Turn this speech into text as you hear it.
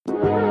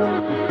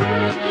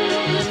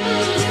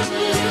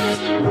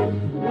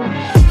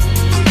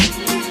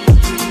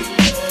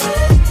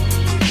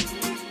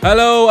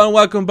Hello and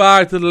welcome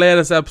back to the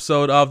latest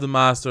episode of the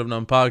Master of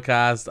None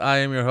podcast. I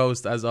am your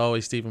host, as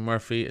always, Stephen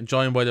Murphy,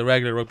 joined by the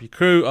regular rugby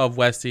crew of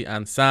Westy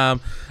and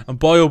Sam. And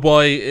boy, oh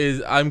boy,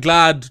 I'm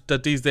glad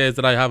that these days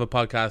that I have a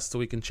podcast so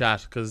we can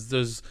chat, because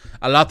there's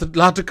a lot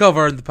to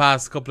cover in the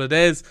past couple of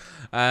days,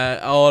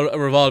 all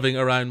revolving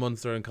around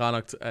Munster and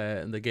Connacht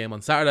in the game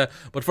on Saturday.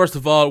 But first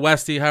of all,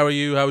 Westy, how are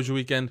you? How was your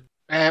weekend?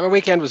 My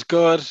weekend was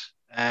good.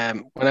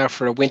 Went out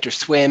for a winter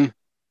swim.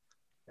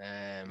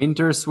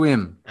 Winter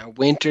swim. A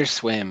winter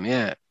swim,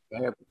 yeah.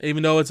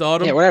 Even though it's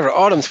autumn? Yeah, whatever.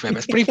 Autumn swim.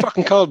 It's pretty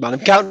fucking cold, man. I'm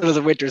counting it as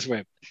a winter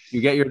swim. Did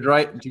you get your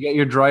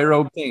dry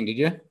robe thing, did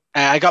you?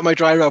 I got my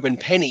dry robe in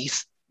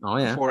pennies. Oh,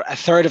 yeah. For a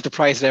third of the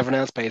price that everyone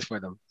else pays for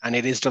them. And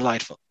it is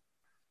delightful.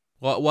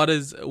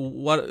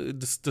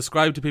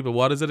 Describe to people,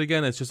 what is it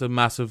again? It's just a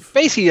massive...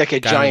 Basically like a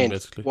gown, giant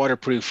basically.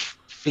 waterproof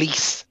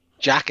fleece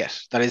jacket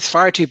that is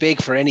far too big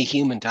for any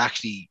human to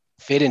actually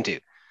fit into.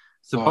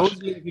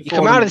 Supposedly, you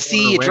come out of the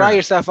sea, you dry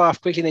yourself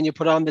off quickly, and then you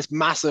put on this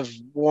massive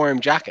warm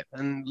jacket,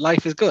 and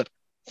life is good.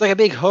 It's like a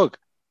big hug.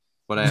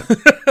 But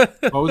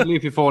supposedly,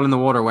 if you fall in the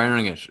water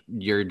wearing it,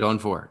 you're done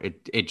for.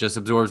 It just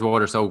absorbs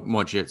water so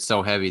much, it's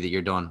so heavy that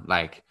you're done.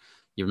 Like,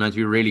 you're meant to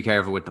be really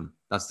careful with them.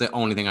 That's the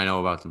only thing I know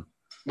about them.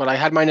 Well, I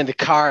had mine in the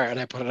car, and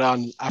I put it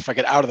on after I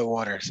get out of the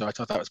water, so I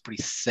thought that was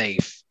pretty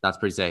safe. That's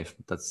pretty safe.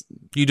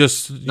 You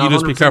just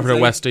be careful,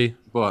 Westy.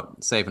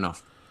 But safe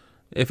enough.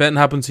 If anything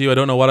happens to you, I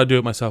don't know what I'd do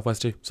with myself,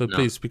 Westy. So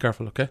please be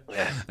careful, okay?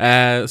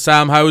 Yeah.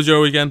 Sam, how was your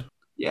weekend?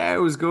 Yeah, it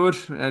was good.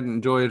 I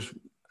enjoyed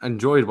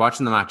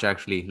watching the match,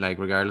 actually. Like,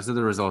 regardless of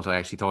the result, I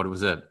actually thought it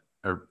was an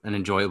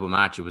enjoyable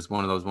match. It was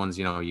one of those ones,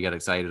 you get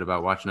excited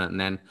about watching it. And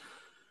then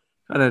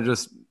kind of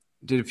just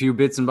did a few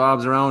bits and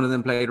bobs around and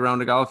then played a round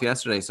of golf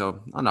yesterday.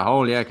 So on the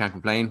whole, yeah, I can't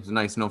complain. It was a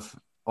nice enough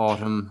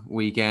autumn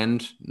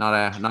weekend. Not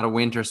a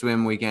winter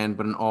swim weekend,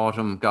 but an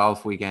autumn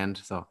golf weekend.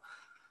 So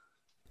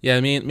yeah,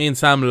 me and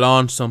Sam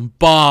launched some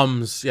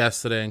bombs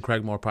yesterday in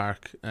Craigmore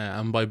Park,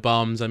 and by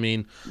bombs I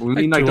mean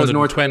like those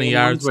North 20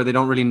 yards where they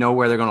don't really know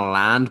where they're going to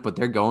land, but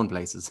they're going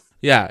places.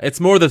 Yeah, it's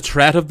more the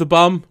threat of the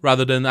bomb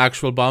rather than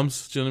actual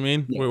bombs. Do you know what I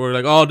mean? Yeah. We're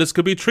like, oh, this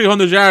could be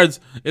 300 yards.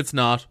 It's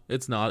not.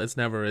 It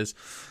never is.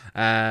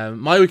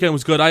 My weekend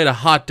was good. I had a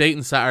hot date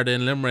on Saturday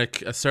in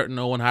Limerick. A certain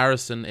Owen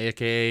Harrison,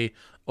 aka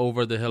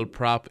Over the Hill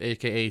Prop,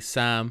 aka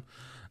Sam.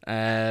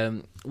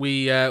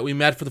 We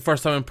met for the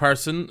first time in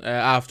person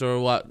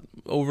after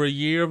over a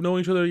year of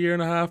knowing each other, a year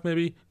and a half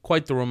maybe.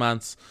 Quite the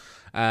romance.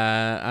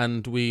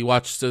 And we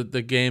watched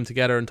the game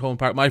together in Thomond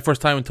Park. My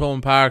first time in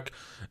Thomond Park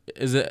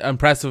is as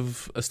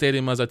impressive a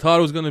stadium as I thought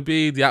it was going to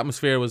be. The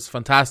atmosphere was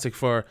fantastic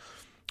for,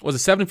 was it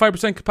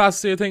 75%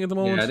 capacity I think at the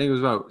moment? Yeah, I think it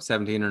was about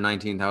 17 or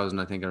 19,000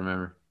 I think I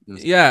remember.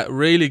 Yeah,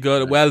 really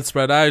good. Well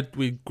spread out.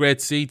 We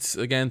great seats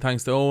again,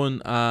 thanks to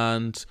Owen,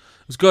 and it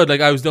was good.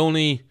 Like, I was the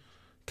only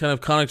kind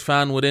of Connacht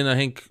fan within, I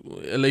think,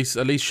 at least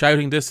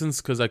shouting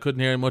distance, because I couldn't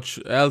hear much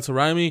else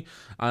around me,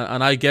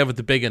 and I gave it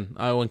the big one.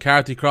 When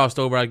Carthy crossed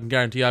over, I can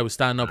guarantee I was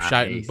standing up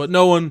shouting, but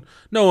no one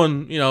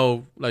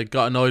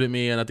got annoyed at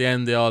me, and at the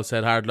end they all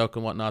said hard luck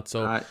and whatnot.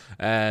 So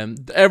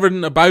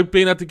everything about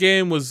being at the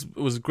game was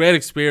a great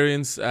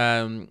experience.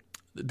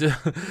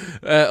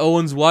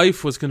 Owen's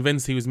wife was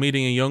convinced he was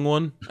meeting a young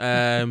one,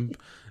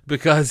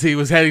 because he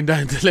was heading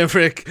down to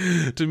Limerick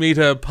to meet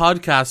a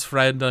podcast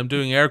friend. I'm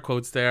doing air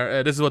quotes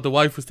there. This is what the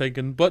wife was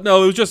thinking. But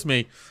no, it was just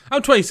me.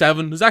 I'm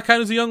 27. Does that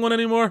count as a young one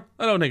anymore?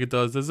 I don't think it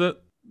does it?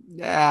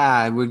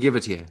 Yeah, we'll give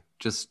it to you.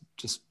 Just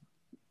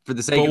for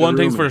the sake of the But one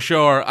thing's rumor. for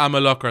sure, I'm a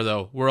looker,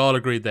 though. We're all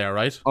agreed there,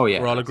 right? Oh, yeah.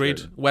 We're all agreed.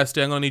 Absolutely.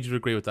 Westy, I'm going to need you to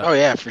agree with that. Oh,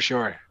 yeah, for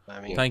sure.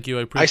 I mean, Thank you.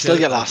 I appreciate I still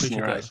get it. lost in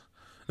your eyes.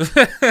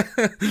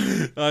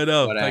 I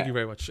know. But, thank you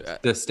very much.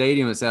 The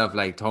stadium itself,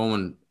 like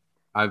Thomond,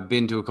 I've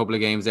been to a couple of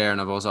games there, and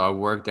I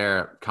worked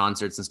there,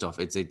 concerts and stuff.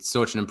 It's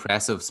such an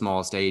impressive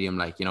small stadium.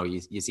 Like,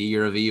 you see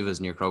your Avivas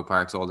and your Croke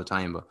Parks all the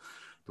time. But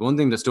the one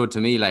thing that stood to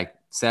me, like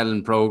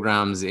selling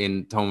programs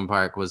in Thomond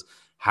Park, was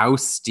how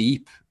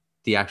steep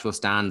the actual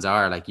stands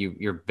are. Like,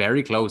 you're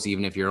very close,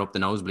 even if you're up the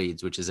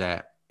nosebleeds, which is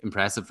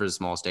impressive for a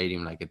small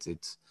stadium. Like,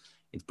 it's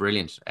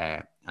brilliant,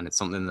 and it's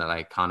something that,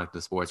 like, Connacht,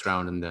 the sports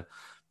ground, and the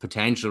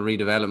potential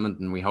redevelopment,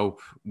 and we hope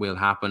will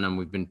happen, and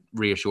we've been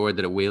reassured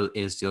that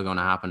is still going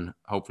to happen.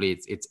 Hopefully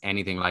it's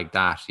anything like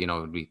that.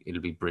 It'll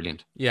be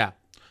brilliant. Yeah,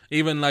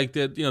 even like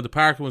the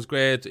parking was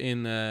great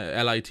in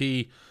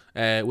LIT,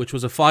 which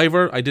was a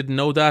 $5. I didn't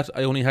know that.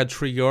 I only had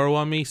 €3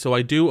 on me, so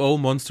I do owe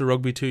Munster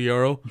Rugby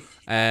 €2.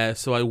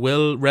 So I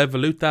will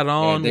revolute that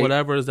on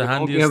whatever is the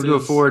handiest. You won't be able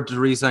to afford to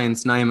re-sign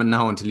Snyman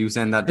now until you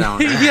send that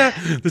down. Yeah,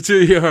 the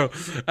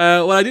 €2.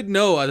 Well, I didn't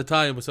know at the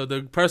time. So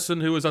the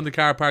person who was on the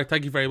car park,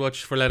 thank you very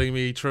much for letting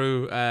me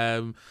through.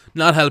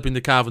 Not helping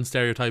the Cavan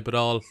stereotype at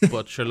all,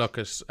 but sure, look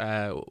it.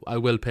 I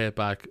will pay it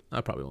back.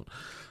 I probably won't.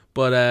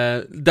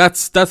 But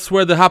that's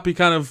where the happy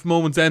kind of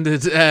moments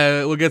ended.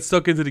 We'll get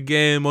stuck into the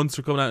game.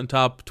 Munster coming out on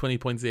top, 20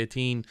 points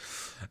 18.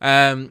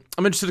 I'm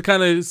interested to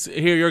kind of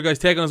hear your guys'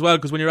 take on as well,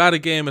 because when you're at a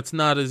game, it's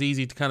not as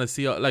easy to kind of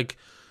see like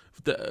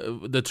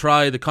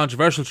the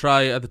controversial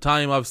try at the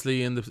time.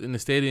 Obviously, in the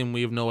stadium,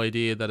 we have no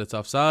idea that it's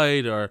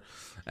offside, or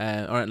or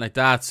anything like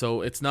that.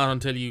 So it's not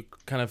until you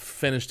kind of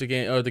finish the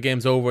game or the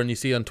game's over and you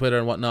see it on Twitter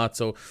and whatnot.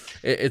 So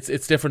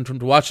it's different from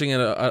watching it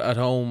at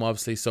home,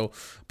 obviously. So,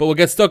 but we'll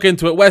get stuck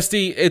into it.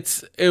 Westy,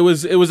 it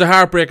was a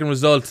heartbreaking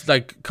result.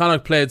 Like,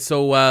 Connacht played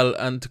so well,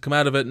 and to come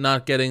out of it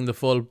not getting the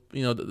full,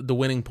 the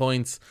winning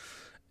points,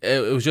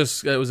 it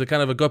was a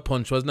kind of a gut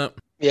punch, wasn't it?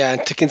 Yeah,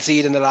 and to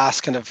concede in the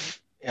last the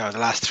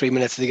last 3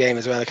 minutes of the game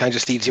as well, it kind of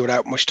just leaves you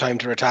without much time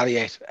to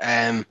retaliate.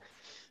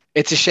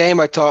 It's a shame.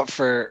 I thought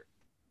for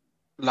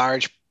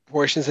large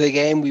portions of the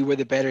game we were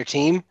the better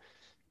team.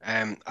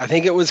 I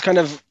think it was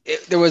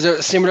there was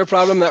a similar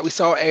problem that we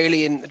saw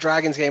early in the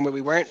Dragons game where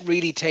we weren't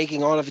really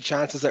taking all of the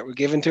chances that were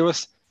given to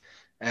us.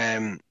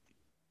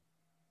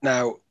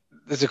 Now,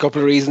 there's a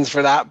couple of reasons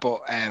for that,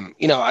 but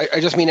I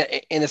just mean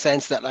it in a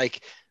sense that,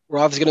 like, we're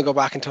obviously going to go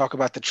back and talk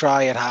about the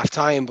try at half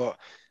time, but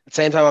at the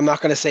same time, I'm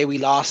not going to say we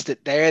lost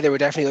it there. There were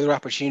definitely other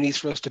opportunities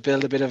for us to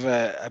build a bit of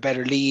a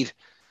better lead.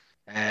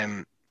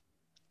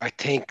 I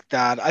think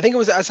it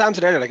was, as Sam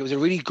said earlier, like, it was a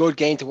really good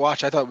game to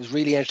watch. I thought it was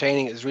really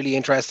entertaining. It was really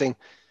interesting.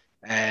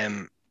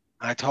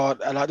 I thought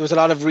there was a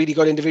lot of really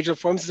good individual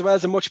performances as well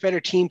as a much better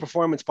team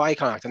performance by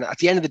Connacht. And at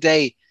the end of the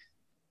day,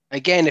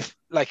 again,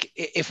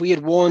 if we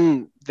had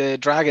won the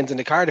Dragons in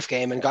the Cardiff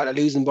game and got a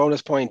losing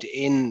bonus point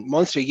in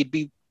Munster, you'd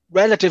be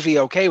relatively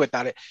okay with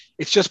that.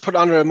 It's just put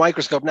under a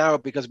microscope now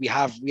because we're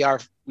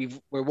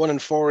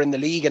 1-4 in the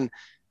league, and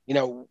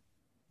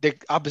the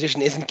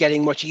opposition isn't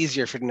getting much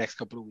easier for the next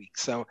couple of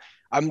weeks. So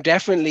I'm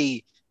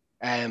definitely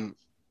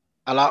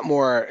a lot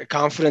more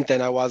confident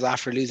than I was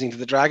after losing to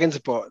the Dragons,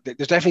 but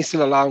there's definitely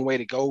still a long way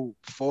to go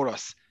for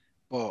us.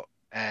 But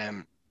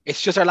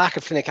it's just our lack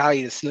of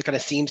clinicality that still kind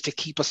of seems to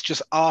keep us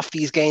just off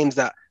these games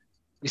that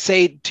we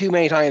say too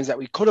many times that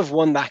we could have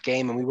won that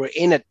game, and we were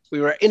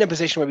in a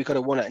position where we could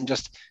have won it, and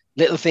just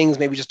little things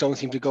maybe just don't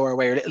seem to go our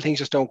way, or little things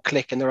just don't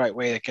click in the right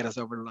way that get us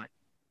over the line.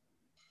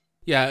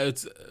 Yeah,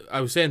 I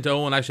was saying to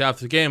Owen actually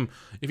after the game,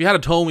 if you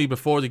had told me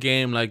before the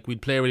game like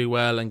we'd play really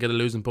well and get a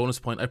losing bonus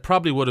point, I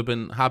probably would have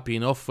been happy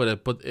enough with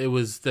it. But it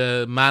was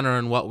the manner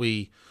in what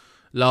we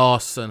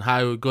lost and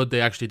how good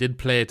they actually did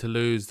play to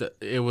lose that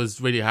it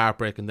was really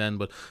heartbreaking then.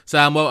 But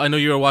Sam, well, I know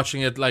you were watching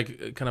it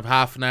like kind of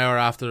half an hour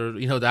after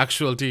the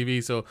actual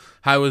TV. So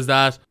how was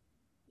that?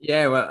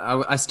 Yeah,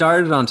 well, I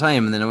started on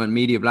time and then I went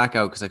media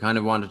blackout because I kind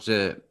of wanted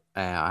to.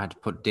 I had to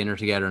put dinner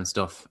together and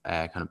stuff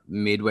kind of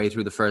midway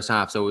through the first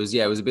half. So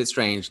it was a bit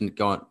strange and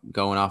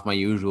going off my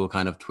usual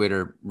kind of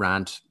Twitter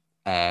rant,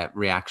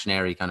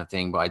 reactionary kind of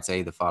thing. But I'd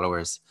say the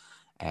followers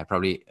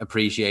probably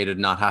appreciated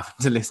not having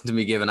to listen to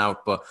me giving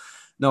out. But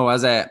no,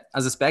 as a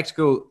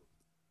spectacle,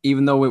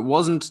 even though it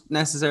wasn't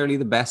necessarily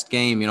the best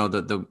game,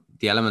 the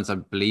elements, I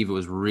believe it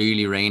was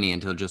really rainy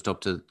until just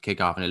up to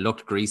kickoff and it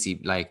looked greasy.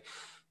 Like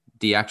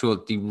the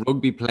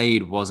rugby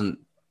played wasn't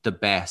the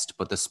best,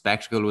 but the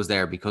spectacle was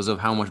there because of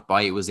how much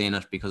bite was in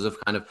it, because of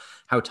kind of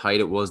how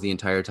tight it was the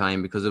entire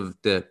time, because of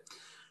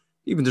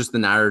even just the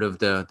narrative,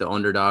 the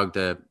underdog,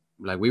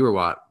 we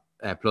were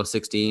plus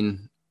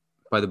 16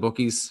 by the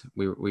bookies.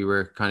 We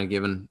were kind of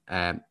given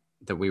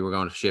that we were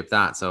going to ship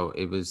that. So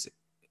it was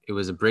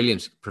a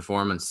brilliant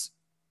performance.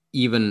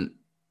 Even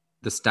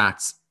the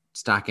stats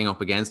stacking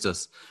up against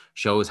us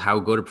shows how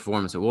good a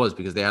performance it was,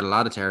 because they had a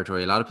lot of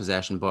territory, a lot of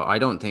possession, but I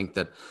don't think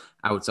that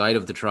outside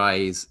of the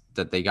tries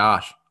that they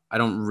got, I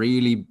don't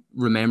really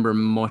remember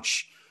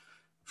much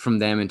from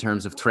them in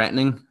terms of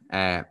threatening.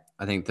 I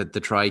think that the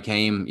try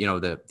came,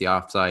 the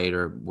offside,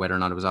 or whether or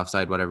not it was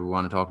offside, whatever, we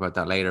want to talk about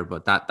that later.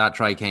 But that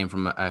try came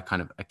from a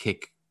kind of a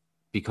kick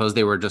because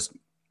they were just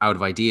out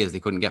of ideas. They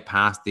couldn't get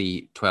past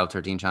the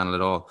 12-13 channel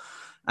at all.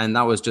 And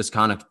that was just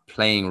kind of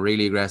playing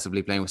really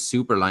aggressively, playing with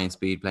super line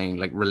speed, playing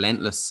like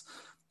relentless.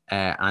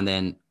 And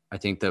then I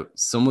think that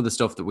some of the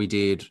stuff that we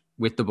did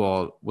with the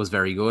ball was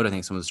very good. I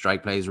think some of the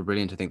strike plays were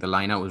brilliant. I think the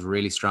line out was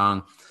really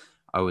strong.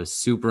 I was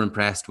super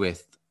impressed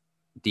with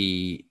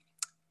the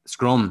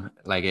scrum.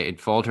 Like,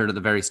 it faltered at the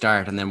very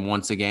start and then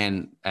once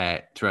again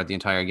throughout the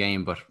entire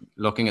game. But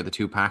looking at the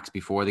two packs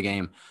before the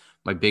game,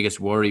 my biggest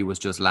worry was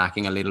just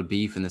lacking a little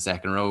beef in the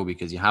second row,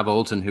 because you have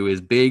Olsen, who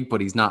is big, but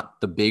he's not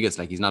the biggest.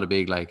 Like, he's not a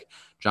big like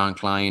John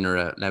Klein or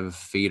a Lev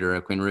Feed or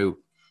a Quinn Roux.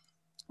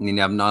 And then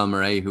you have Niall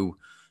Murray, who,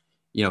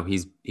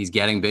 he's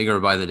getting bigger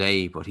by the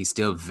day, but he's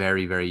still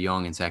very, very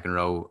young in second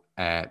row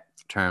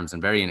terms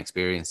and very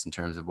inexperienced in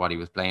terms of what he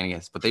was playing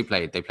against. But they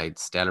played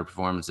stellar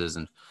performances,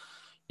 and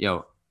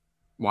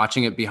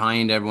watching it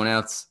behind everyone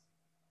else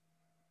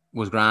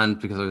was grand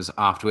because I was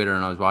off Twitter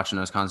and I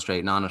was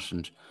concentrating on it,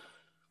 and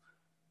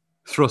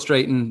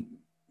frustrating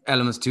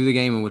elements to the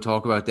game, and we'll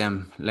talk about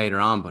them later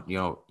on. But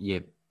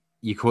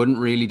you couldn't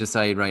really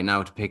decide right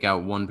now to pick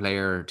out one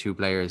player or two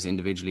players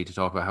individually to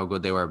talk about how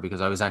good they were, because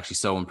I was actually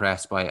so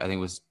impressed by, I think it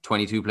was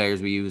 22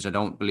 players we used. I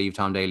don't believe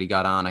Tom Daly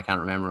got on. I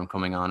can't remember him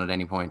coming on at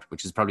any point,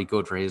 which is probably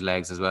good for his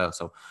legs as well.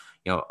 So,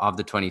 of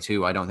the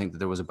 22, I don't think that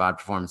there was a bad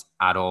performance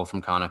at all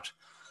from Connacht.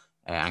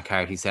 And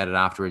Carty said it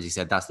afterwards. He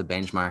said that's the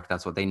benchmark.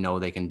 That's what they know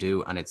they can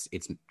do. And it's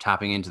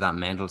tapping into that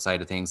mental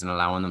side of things and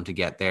allowing them to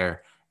get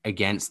there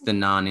against the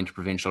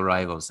non-interprovincial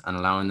rivals and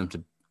allowing them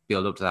to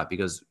build up to that,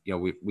 because,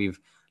 we've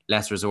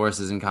less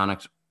resources in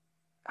Connacht,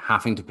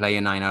 having to play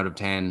a 9 out of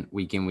 10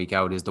 week in, week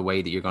out is the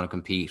way that you're going to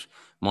compete.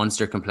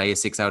 Munster can play a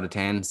 6 out of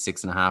 10,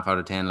 6.5 out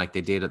of 10 like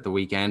they did at the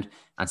weekend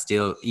and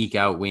still eke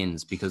out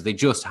wins because they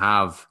just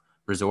have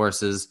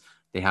resources.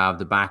 They have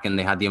the back and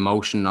they had the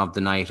emotion of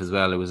the night as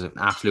well. It was an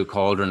absolute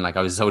cauldron. Like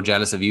I was so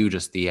jealous of you.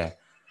 Just the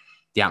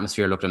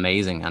atmosphere looked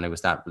amazing, and it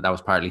was that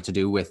was partly to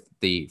do with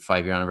the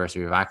 5-year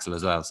anniversary of Axel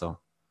as well. So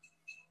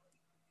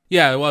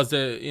yeah, it was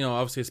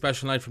obviously a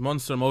special night for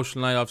Munster,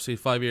 emotional night. Obviously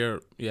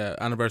 5-year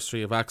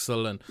anniversary of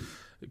Axel, and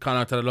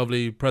Connacht had a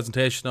lovely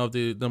presentation of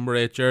the number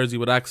 8 jersey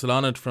with Axel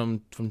on it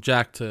from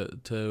Jack to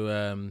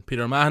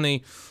Peter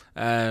O'Mahony.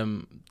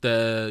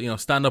 The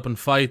stand up and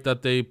fight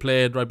that they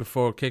played right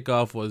before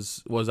kickoff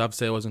was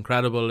obviously it was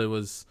incredible. It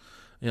was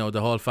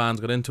the whole fans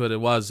got into it. It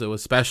was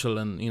special,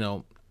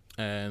 and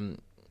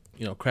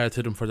credit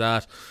to them for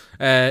that.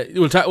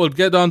 We'll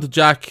get on to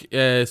Jack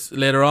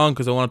later on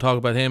because I want to talk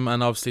about him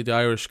and obviously the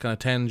Irish kind of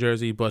 10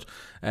 jersey. But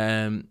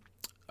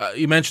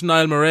you mentioned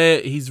Niall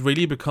Murray. He's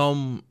really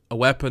become a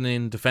weapon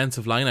in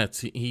defensive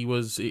lineouts.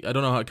 I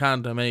don't know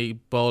how many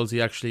balls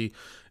he actually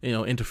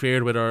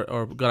interfered with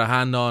or got a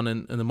hand on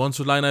in the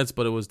Munster lineouts,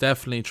 but it was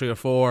definitely 3 or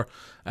 4.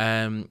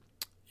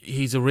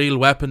 He's a real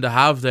weapon to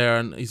have there,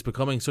 and he's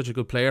becoming such a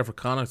good player for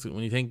Connacht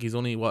when you think he's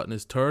only in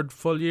his 3rd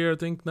full year, I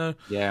think now.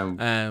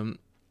 Yeah.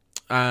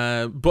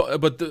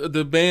 But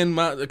the main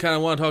I kind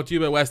of want to talk to you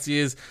about, Westy,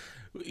 is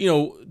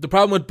the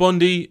problem with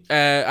Bundy,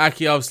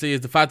 Aki, obviously,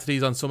 is the fact that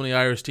he's on so many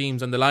Irish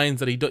teams and the lines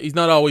that he's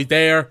not always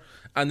there,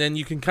 and then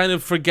you can kind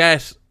of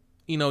forget.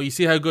 You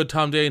see how good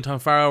Tom Day and Tom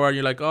Farrow are, and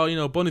you're like,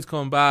 oh, Bundy's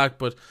coming back,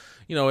 but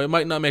it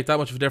might not make that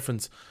much of a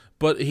difference.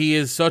 But he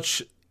is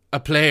such a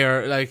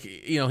player, like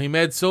he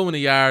made so many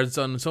yards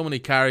on so many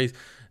carries.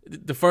 I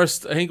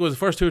think it was the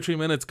first 2 or 3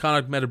 minutes,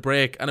 Connacht made a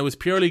break, and it was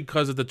purely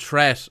because of the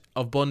threat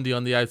of Bundy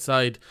on the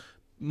outside.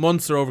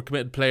 Munster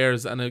overcommitted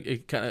players, and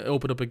it kind of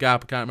opened up a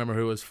gap. I can't remember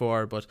who it was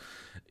for, but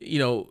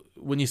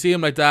when you see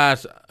him like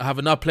that,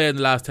 having not played in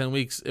the last 10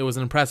 weeks, it was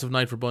an impressive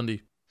night for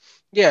Bundy.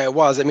 Yeah, it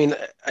was. I mean,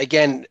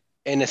 again,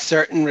 in a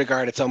certain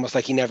regard, it's almost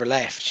like he never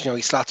left.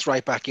 He slots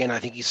right back in. I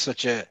think he's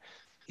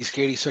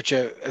clearly such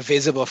a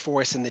visible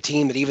force in the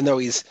team that even though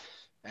he's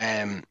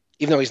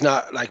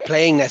not like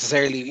playing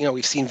necessarily,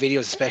 we've seen videos,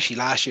 especially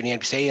last year in the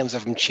empty stadiums,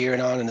 of him cheering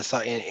on on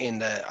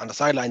the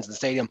sidelines in the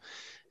stadium.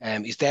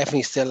 He's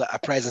definitely still a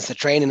presence at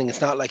training, and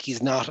it's not like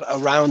he's not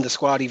around the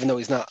squad, even though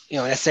he's not,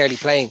 necessarily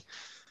playing.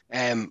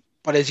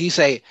 But as you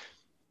say,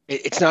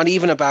 it's not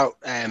even about,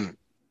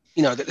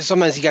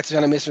 sometimes he gets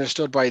kind of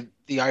misunderstood by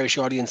the Irish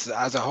audience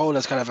as a whole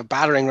as kind of a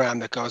battering ram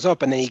that goes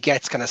up, and then he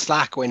gets kind of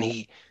slack when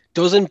he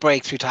doesn't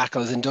break through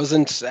tackles and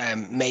doesn't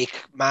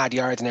make mad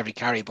yards in every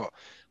carry. But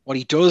what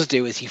he does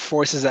do is he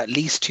forces at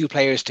least 2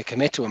 players to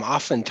commit to him,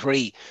 often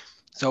 3.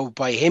 So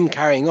by him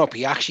carrying up,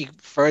 he actually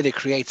further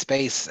creates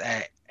space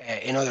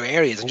in other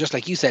areas. And just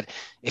like you said,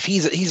 if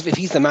he's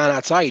the man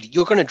outside,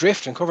 you're going to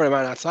drift and cover the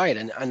man outside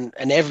and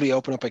inevitably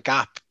open up a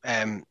gap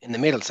in the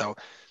middle. So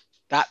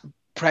that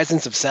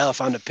presence of self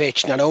on the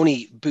pitch not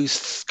only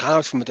boosts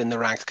Connacht from within the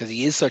ranks because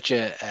he is such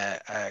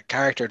a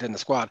character in the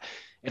squad,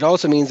 it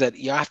also means that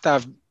you have to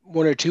have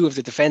 1 or 2 of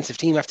the defensive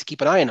team have to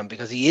keep an eye on him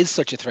because he is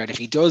such a threat. If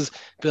he does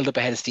build up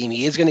a head of steam,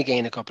 he is going to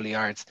gain a couple of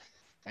yards.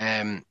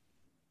 And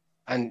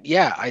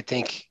yeah, I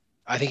think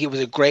it was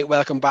a great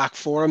welcome back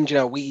for him.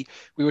 We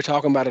were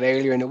talking about it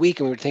earlier in the week,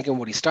 and we were thinking,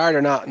 would he start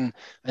or not? And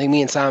I think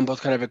me and Sam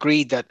both kind of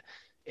agreed that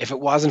if it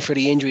wasn't for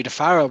the injury to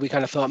Farrell, we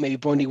kind of thought maybe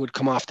Bundy would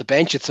come off the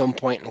bench at some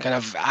point and kind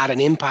of add an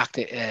impact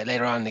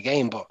later on in the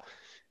game. But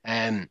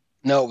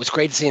no, it was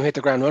great to see him hit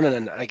the ground running.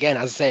 And again,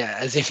 as I say,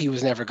 as if he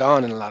was never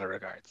gone in a lot of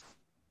regards.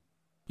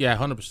 Yeah,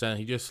 100%.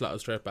 He just slotted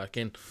straight back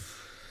in.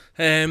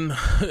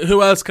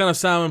 Who else kind of,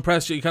 Sam,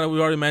 impressed you? We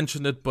already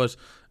mentioned it, but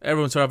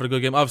everyone started having a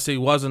good game. Obviously, it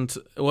wasn't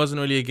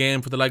really a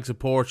game for the likes of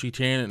Porchy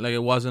Tiernan. Like, it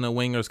wasn't a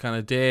wingers kind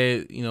of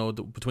day.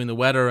 Between the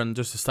weather and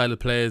just the style of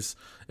plays,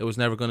 it was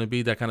never going to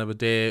be that kind of a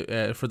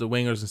day for the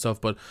wingers and stuff.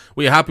 But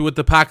were you happy with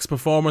the Pack's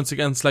performance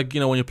against, when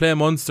you play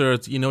Munster,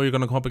 you're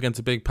going to come up against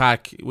a big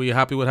Pack. Were you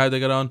happy with how they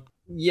got on?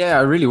 Yeah,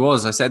 I really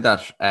was. I said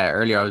that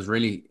earlier. I was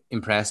really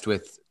impressed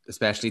with,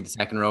 especially the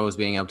second rows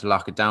being able to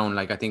lock it down.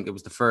 Like, I think it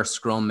was the first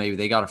scrum, maybe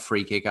they got a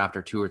free kick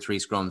after 2 or 3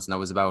 scrums, and that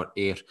was about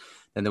it.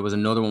 Then there was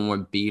another one where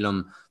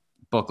Beelum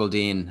buckled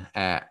in.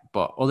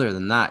 But other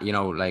than that,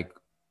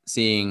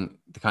 seeing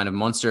the kind of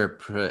Munster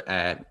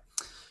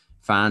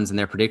fans and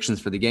their predictions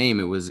for the game,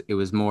 it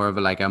was more of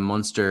a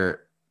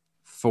Munster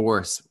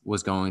force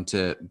was going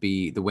to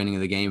be the winning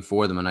of the game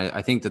for them. And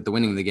I think that the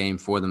winning of the game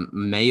for them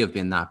may have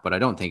been that, but I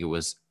don't think it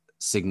was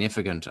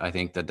significant. I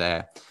think that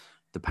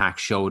the Pack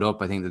showed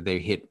up. I think that they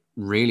hit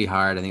really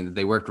hard. I think that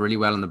they worked really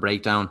well in the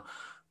breakdown. I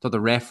thought the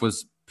ref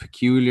was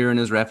peculiar in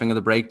his reffing of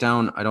the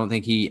breakdown. I don't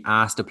think he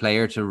asked a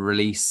player to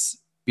release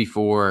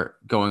before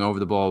going over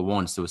the ball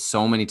once. There was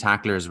so many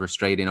tacklers were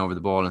straight in over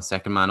the ball, and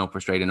second man up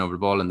were straight in over the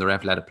ball, and the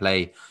ref let it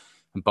play.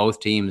 And both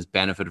teams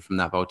benefited from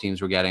that. Both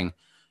teams were getting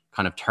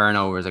kind of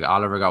turnovers. Like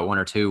Oliver got one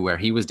or two where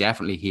he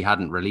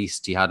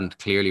hadn't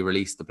clearly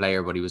released the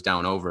player, but he was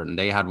down over it, and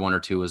they had one or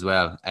two as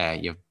well.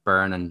 You have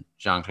Byrne and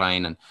Jean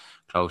Klein and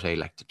Cloete,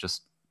 like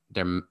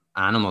they're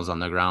animals on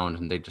the ground,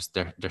 and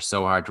they're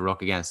so hard to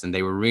ruck against, and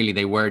they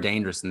were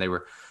dangerous, and they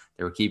were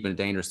keeping it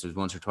dangerous. There was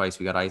once or twice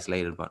we got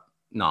isolated, but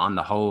no, on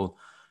the whole,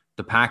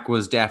 the pack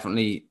was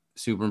definitely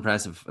super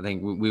impressive. I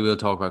think we will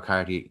talk about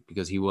Carty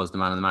because he was the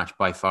man of the match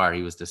by far.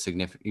 He was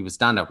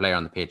standout player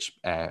on the pitch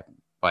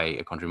by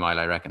a country mile,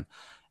 I reckon.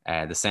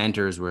 The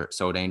centres were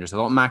so dangerous. I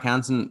thought Mac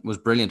Hansen was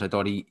brilliant. I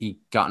thought he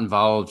got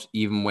involved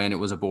even when it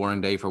was a boring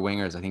day for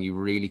wingers. I think he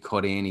really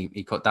cut in.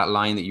 He cut that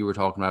line that you were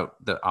talking about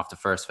off the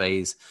first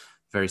phase,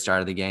 very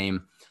start of the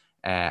game.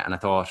 And I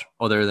thought,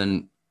 other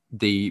than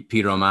the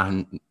Peter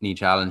O'Mahony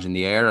challenge in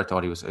the air, I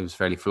thought it was a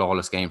fairly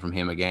flawless game from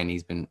him again.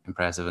 He's been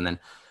impressive. And then,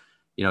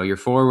 your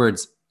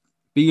forwards,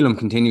 Bealham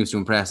continues to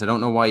impress. I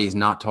don't know why he's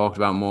not talked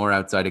about more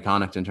outside of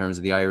Connacht in terms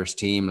of the Irish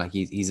team. Like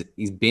he's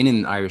been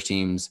in Irish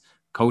teams.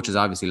 Coaches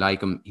obviously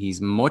like him.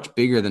 He's much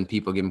bigger than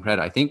people give him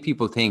credit. I think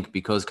people think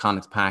because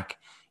Connacht's pack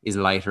is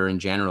lighter in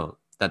general,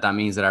 that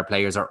means that our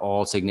players are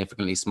all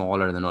significantly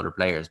smaller than other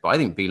players. But I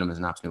think Bealham is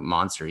an absolute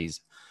monster.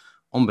 He's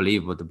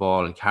unbelievable with the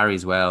ball. He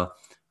carries well.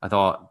 I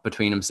thought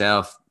between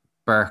himself,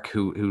 Burke,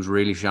 who's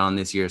really shone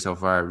this year so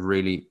far,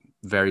 really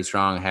very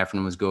strong.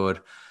 Heffernan was good.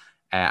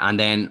 And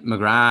then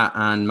McGrath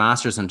and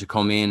Masterson to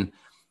come in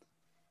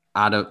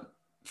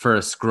for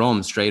a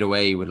scrum straight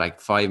away with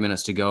like 5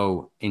 minutes to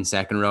go in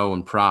second row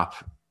and prop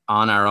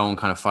on our own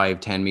kind of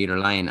 5-10 meter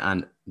line.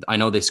 And I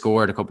know they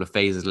scored a couple of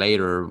phases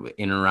later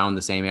in and around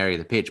the same area of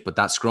the pitch, but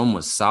that scrum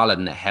was solid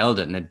and it held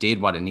it and it did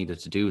what it needed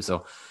to do.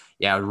 So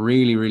yeah,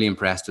 really, really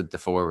impressed with the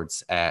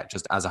forwards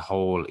just as a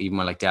whole. Even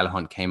when like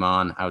Delahunt came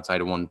on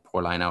outside of one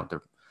poor line out,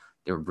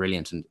 they were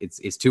brilliant. And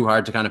it's too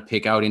hard to kind of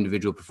pick out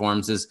individual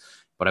performances.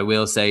 But I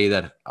will say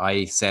that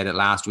I said it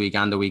last week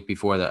and the week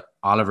before that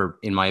Oliver,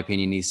 in my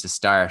opinion, needs to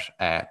start.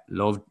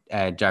 Loved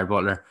Jared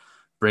Butler,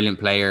 brilliant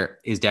player,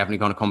 is definitely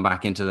going to come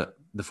back into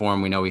the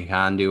form we know he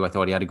can do. I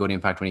thought he had a good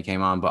impact when he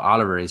came on, but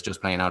Oliver is just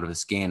playing out of his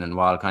skin. And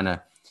while it's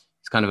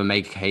kind of a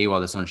make hay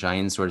while the sun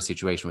shines sort of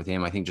situation with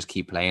him, I think just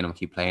keep playing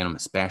him,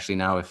 especially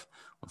now if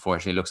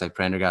unfortunately it looks like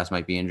Prendergast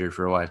might be injured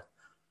for a while.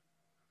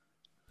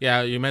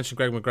 Yeah, you mentioned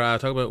Greg McGrath.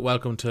 Talk about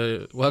welcome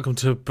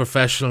to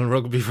professional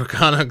rugby for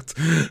Connacht.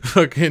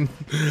 Fucking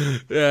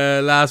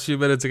last few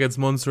minutes against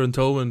Munster and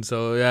Thomond.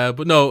 So yeah,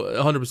 but no,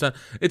 100%.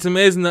 It's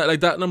amazing that like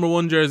that number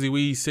 1 jersey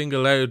we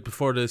singled out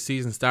before the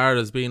season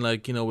started as being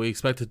like, we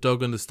expected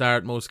Duggan to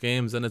start most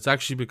games, and it's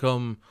actually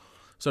become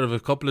sort of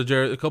a couple of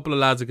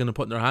lads are going to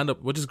put their hand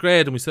up, which is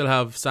great, and we still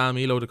have Sam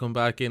Elo to come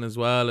back in as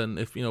well, and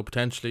if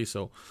potentially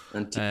so.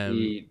 And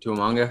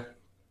Tuamanga.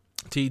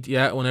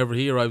 Whenever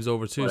he arrives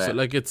over too. So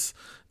like it's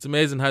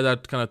amazing how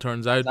that kind of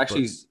turns out.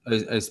 Actually,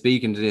 I was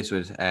speaking to this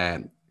with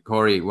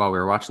Corey while we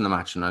were watching the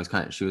match,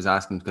 and she was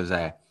asking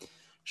because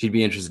she'd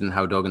be interested in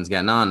how Duggan's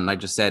getting on, and I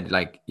just said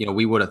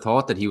we would have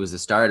thought that he was the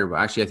starter, but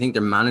actually I think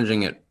they're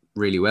managing it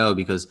really well,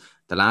 because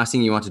the last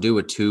thing you want to do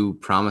with two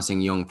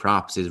promising young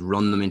props is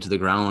run them into the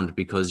ground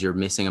because you're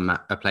missing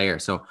a player.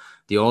 So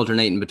the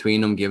alternating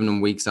between them, giving them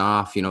weeks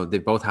off,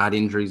 they've both had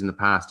injuries in the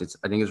past.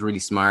 I think it's really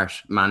smart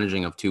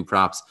managing of two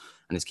props.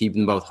 And it's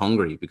keeping them both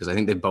hungry, because I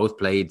think they've both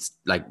played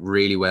like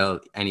really well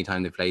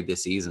anytime they played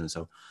this season.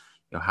 So,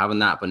 having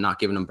that but not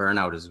giving them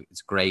burnout is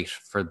great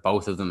for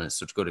both of them, and it's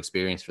such a good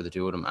experience for the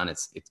two of them, and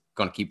it's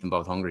going to keep them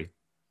both hungry.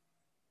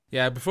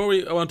 Yeah,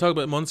 I want to talk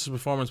about Munster's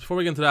performance. Before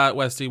we get into that,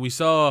 Westy, we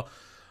saw,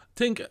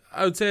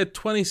 I would say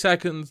 20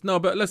 seconds, no,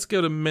 but let's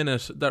give it a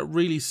minute, that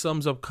really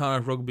sums up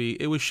Connacht rugby.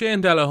 It was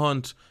Shane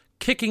Delahunt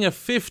kicking a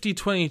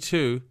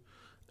 50-22,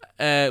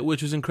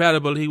 which was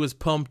incredible. He was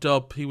pumped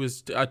up.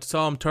 I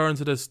saw him turn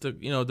to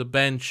the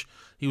bench.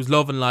 He was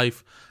loving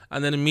life,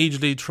 and then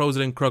immediately throws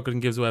it in crooked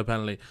and gives away a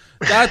penalty.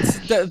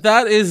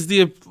 That is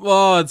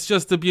it's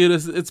just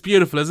it's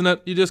beautiful, isn't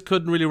it? You just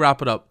couldn't really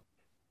wrap it up.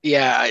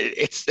 Yeah,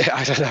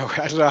 I don't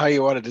know how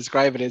you want to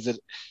describe it.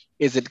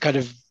 Is it kind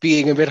of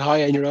being a bit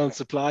high on your own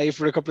supply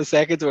for a couple of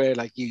seconds, where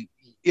like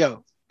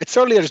it's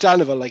totally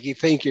understandable. Like you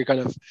think you've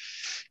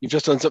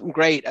just done something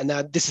great, and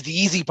now this is the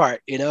easy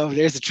part.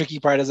 There's the tricky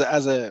part as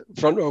a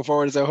front row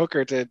forward, as a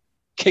hooker, to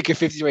kick a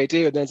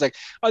 50-22, and then it's like,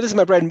 oh, this is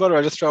my bread and butter,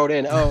 I'll just throw it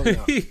in. Oh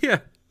no. Yeah,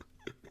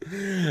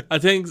 I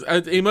think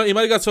he might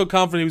have got so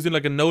confident he was doing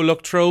like a no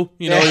look throw.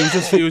 He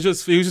was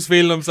just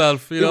feeling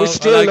himself. He was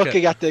still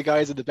looking at the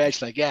guys on the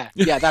bench like, yeah,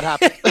 that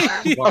happened.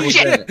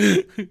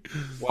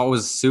 What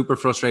was super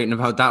frustrating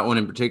about that one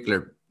in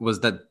particular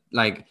was that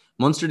like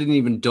Munster didn't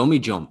even dummy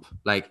jump.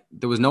 Like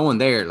there was no one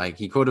there. Like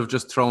he could have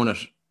just thrown it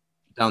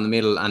down the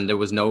middle and there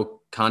was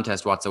no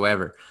contest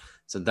whatsoever.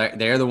 So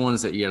they're the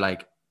ones that you're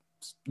like,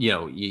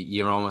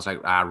 you're almost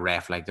like,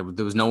 ref, like there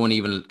was no one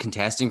even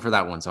contesting for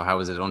that one. So how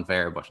is it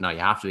unfair? But no, you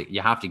have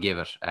to give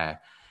it.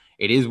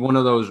 It is one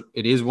of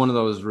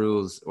those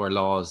rules or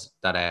laws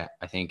that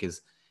I think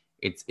it's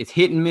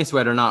hit and miss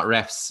whether or not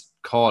refs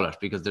call it,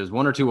 because there's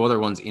one or two other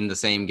ones in the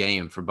same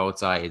game for both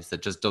sides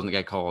that just doesn't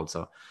get called.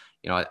 So,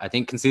 I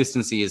think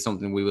consistency is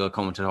something we will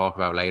come to talk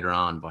about later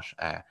on, but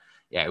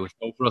yeah, it was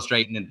so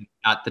frustrating. And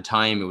at the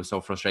time, it was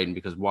so frustrating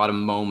because what a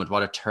moment,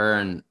 what a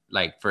turn,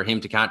 like for him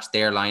to catch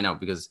their line out,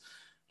 because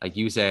like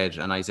you said,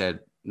 and I said,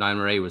 Niall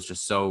Murray was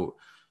just so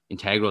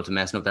integral to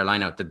messing up their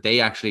line out that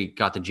they actually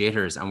got the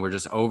jitters and were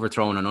just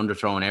overthrown and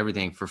underthrown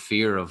everything for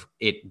fear of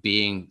it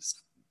being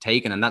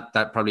taken. And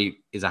that probably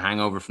is a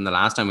hangover from the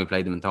last time we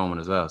played them in Thomond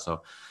as well.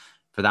 So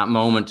for that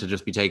moment to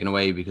just be taken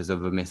away because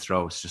of a missed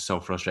throw, it's just so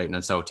frustrating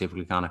and so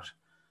typically Connacht.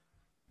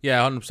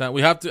 Yeah,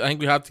 100%. I think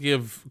we have to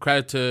give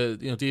credit to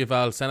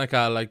Diaval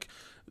Senecal. Like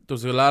there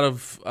was a lot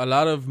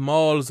of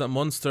mauls at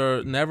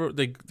Munster. Never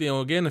they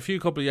again a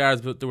couple of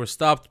yards, but they were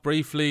stopped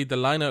briefly. The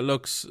lineout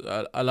looks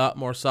a lot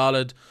more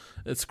solid.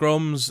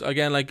 Scrums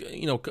again, like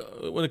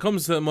when it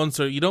comes to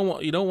Munster, you don't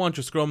want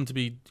your scrum to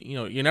be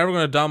you're never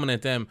going to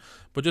dominate them,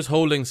 but just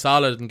holding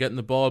solid and getting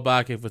the ball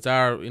back if it's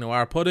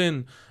our put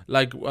in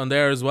like on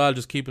there as well,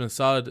 just keeping it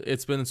solid.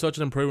 It's been such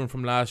an improvement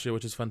from last year,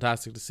 which is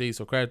fantastic to see.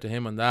 So credit to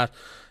him on that.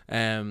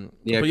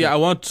 I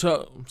want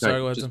to. Sorry,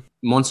 go ahead.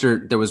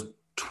 Munster, there was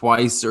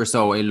twice or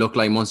so it looked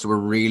like Munster were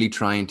really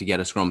trying to get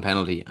a scrum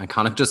penalty, and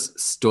Connacht just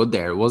stood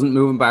there. It wasn't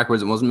moving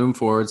backwards, it wasn't moving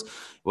forwards, it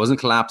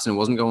wasn't collapsing, it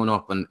wasn't going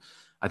up, and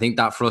I think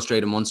that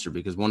frustrated Munster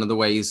because one of the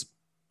ways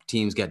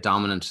teams get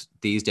dominant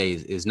these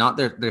days is not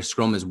their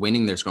scrum is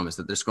winning their scrum, is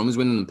that their scrum is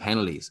winning them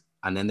penalties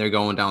and then they're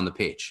going down the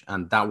pitch,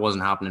 and that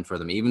wasn't happening for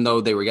them, even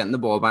though they were getting the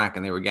ball back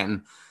and they were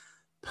getting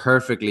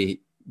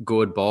perfectly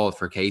good ball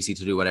for Casey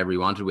to do whatever he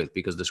wanted with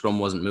because the scrum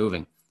wasn't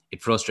moving.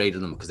 It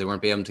frustrated them because they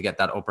weren't able to get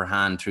that upper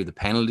hand through the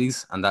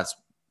penalties, and that's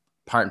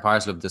part and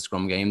parcel of the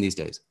scrum game these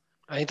days.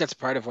 I think that's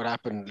part of what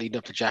happened leading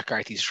up to Jack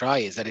Carthy's try,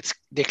 is that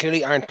they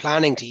clearly aren't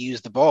planning to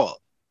use the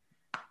ball.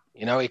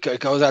 It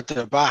goes out to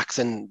the backs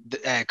and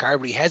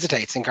Carberry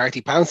hesitates and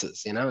Carthy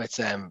pounces. It's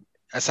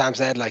as Sam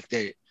said, like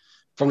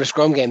from the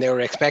scrum game, they were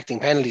expecting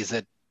penalties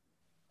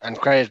and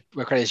credit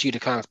due to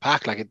Connacht's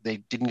pack, like they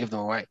didn't give them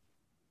away.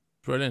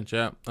 Brilliant,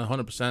 yeah,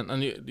 100%.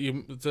 And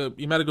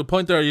you made a good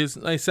point there.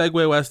 Nice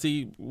segue,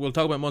 Westy. We'll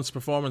talk about Munster's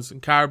performance.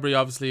 And Carberry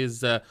obviously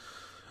is the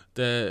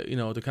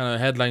kind of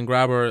headline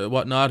grabber,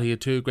 whatnot. He had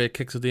 2 great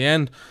kicks at the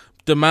end.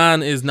 The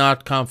man is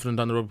not confident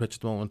on the rugby pitch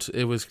at the moment.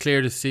 It was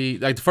clear to see.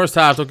 Like the first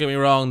half, don't get me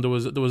wrong, there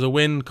was a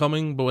win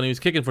coming, but when he was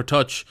kicking for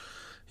touch,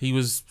 he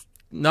was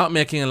not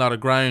making a lot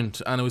of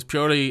ground, and it was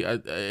purely.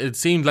 It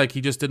seemed like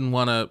he just didn't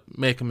want to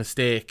make a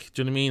mistake.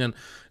 Do you know what I mean? And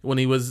when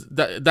he was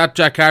that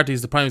Jack Carty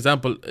is the prime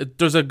example.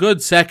 There's a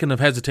good second of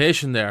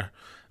hesitation there,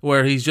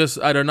 where he's just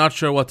either not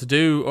sure what to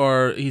do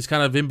or he's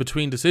kind of in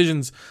between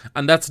decisions,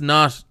 and that's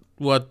not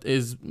what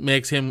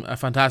makes him a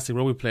fantastic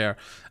rugby player.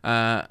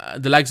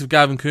 The likes of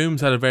Gavin Coombs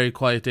had a very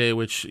quiet day,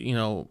 which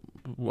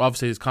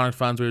obviously as Connacht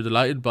fans we were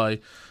delighted by.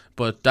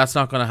 But that's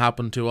not going to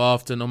happen too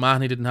often.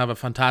 O'Mahony didn't have a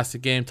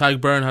fantastic game.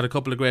 Tyg Byrne had a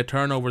couple of great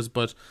turnovers,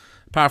 but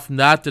apart from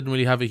that, didn't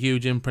really have a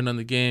huge imprint on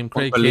the game.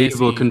 Craig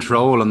Unbelievable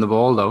control on the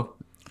ball, though.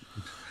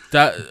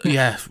 But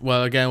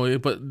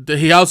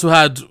he also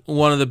had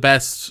one of the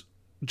best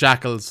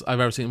jackals I've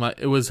ever seen.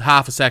 It was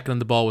half a second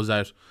and the ball was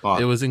out. Wow.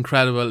 It was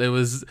incredible.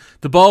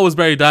 The ball was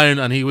very down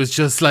and he was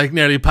just like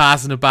nearly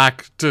passing it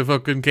back to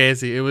fucking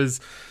Casey.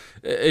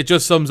 It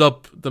just sums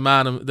up the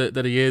man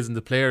that he is and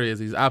the player he is.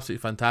 He's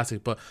absolutely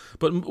fantastic. But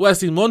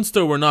Westy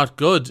Munster were not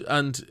good,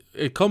 and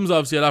it comes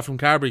obviously a lot from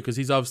Carberry because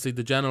he's obviously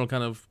the general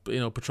kind of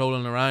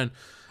patrolling around,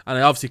 and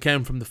it obviously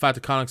came from the fact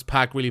that Connacht's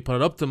pack really put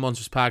it up to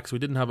Munster's pack, so we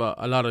didn't have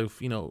a lot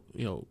of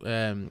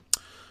a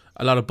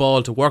lot of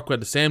ball to work with at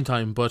the same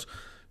time. But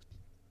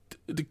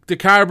the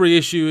Carberry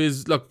issue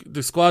is, look,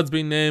 the squad's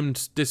been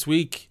named this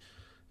week.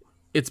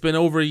 It's been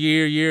over a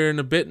year and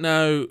a bit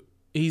now.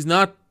 He's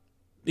not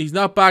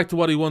back to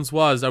what he once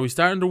was. Are we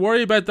starting to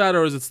worry about that,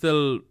 or is it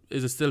still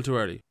too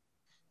early?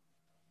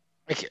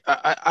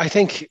 I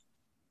think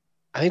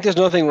there's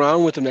nothing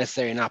wrong with him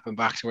necessarily not being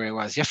back to where he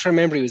was. You have to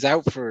remember he was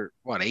out for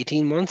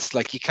 18 months.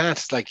 Like you can't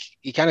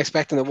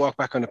expect him to walk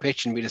back on the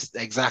pitch and be the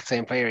exact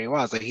same player he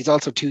was. Like he's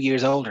also 2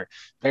 years older.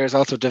 Players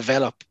also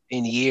develop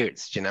in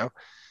years,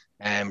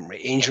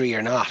 injury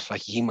or not.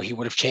 Like he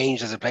would have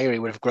changed as a player. He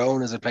would have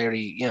grown as a player.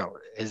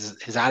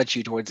 His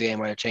attitude towards the game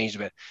might have changed a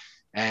bit.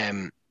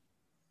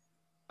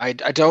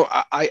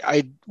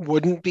 I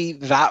wouldn't be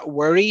that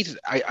worried.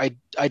 I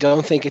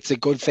don't think it's a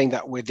good thing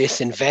that we're this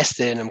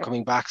invested in him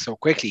coming back so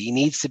quickly. He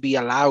needs to be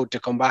allowed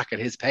to come back at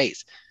his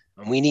pace.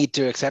 And we need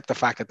to accept the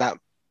fact that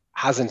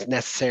hasn't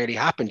necessarily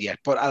happened yet,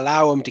 but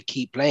allow him to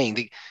keep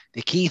playing.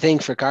 The key thing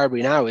for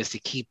Carberry now is to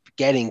keep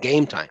getting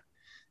game time.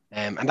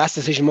 And that's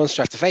the decision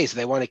Munster have to face.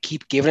 They want to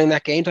keep giving him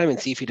that game time and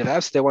see if he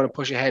develops. They want to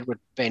push ahead with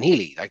Ben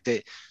Healy.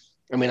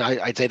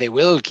 I'd say they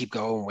will keep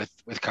going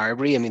with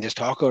Carberry. I mean, there's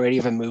talk already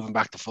of him moving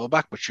back to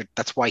fullback, but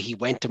that's why he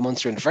went to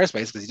Munster in the first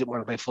place, because he didn't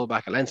want to play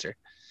fullback at Leinster.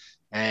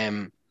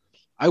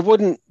 I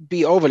wouldn't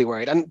be overly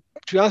worried. And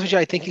to be honest with you,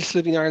 I think he'll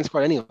still be in the Ireland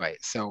squad anyway.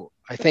 So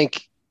I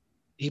think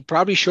he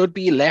probably should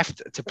be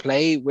left to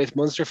play with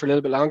Munster for a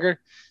little bit longer.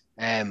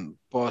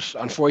 But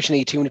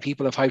unfortunately, too many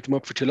people have hyped him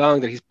up for too long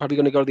that he's probably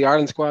going to go to the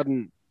Ireland squad.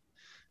 And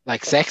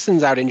like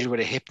Sexton's out injured with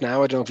a hip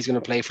now. I don't know if he's going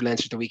to play for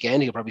Leinster the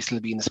weekend. He'll probably still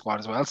be in the squad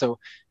as well. So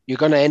you're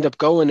going to end up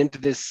going into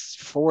this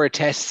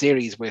 4-test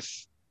series with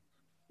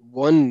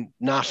one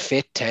not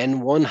fit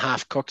 10, one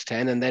half cooked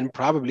 10, and then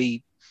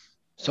probably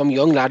some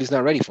young lad who's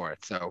not ready for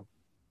it. So,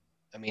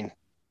 I mean,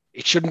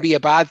 it shouldn't be a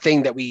bad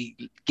thing that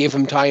we give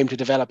him time to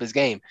develop his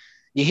game.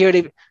 You hear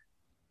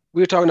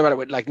we were talking about it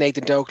with like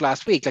Nathan Doak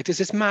last week. Like, there's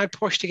this mad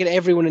push to get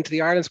everyone into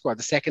the Ireland squad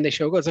the second they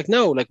show goals. Like,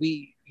 no, like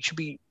we should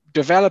be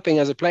developing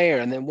as a player,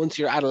 and then once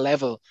you're at a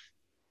level,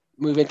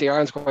 move into the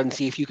Ireland squad and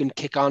see if you can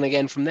kick on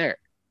again from there.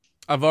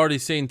 I've already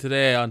seen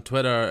today on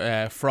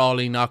Twitter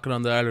Frawley knocking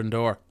on the Ireland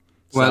door.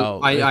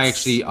 Well,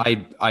 so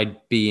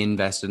I'd be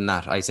invested in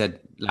that. I said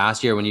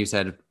last year when you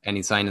said any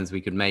signings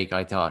we could make,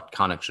 I thought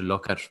Connacht should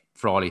look at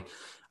Frawley.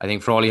 I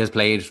think Frawley has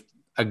played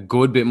a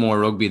good bit more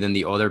rugby than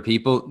the other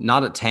people.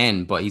 Not at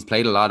 10, but he's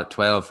played a lot at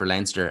 12 for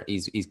Leinster.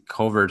 He's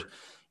covered.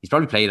 He's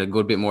probably played a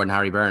good bit more than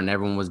Harry Byrne.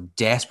 Everyone was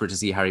desperate to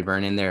see Harry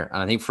Byrne in there.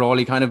 And I think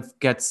Frawley kind of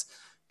gets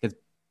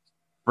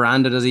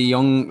branded as a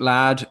young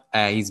lad.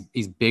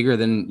 He's bigger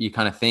than you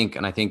kind of think.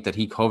 And I think that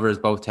he covers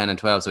both 10 and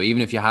 12. So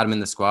even if you had him in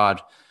the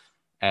squad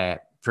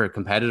for a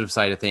competitive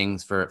side of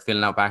things, for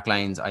filling out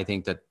backlines, I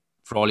think that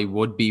Frawley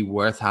would be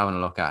worth having a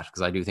look at,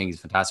 because I do think he's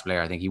a fantastic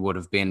player. I think he would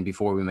have been,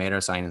 before we made our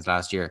signings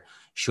last year,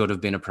 should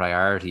have been a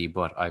priority.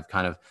 But I've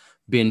kind of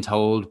been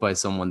told by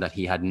someone that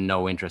he had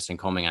no interest in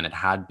coming, and it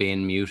had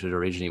been muted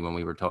originally when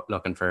we were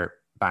looking for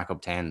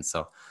backup 10.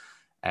 So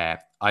I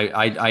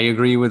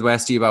agree with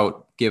Westy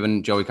about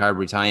giving Joey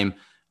Carbery time.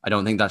 I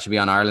don't think that should be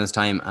on Ireland's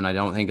time, and I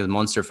don't think as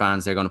Munster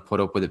fans they're going to put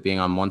up with it being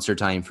on Munster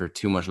time for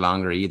too much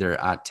longer either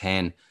at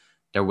 10.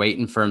 They're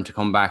waiting for him to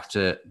come back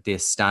to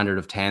this standard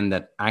of 10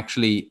 that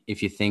actually,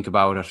 if you think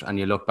about it and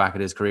you look back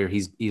at his career,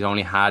 he's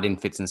only had in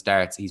fits and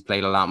starts. He's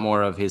played a lot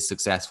more of his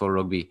successful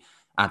rugby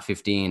at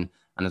 15,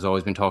 and has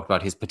always been talked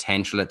about his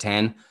potential at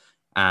 10.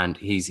 And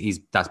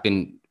that's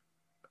been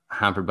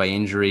hampered by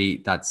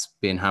injury. That's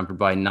been hampered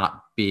by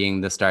not being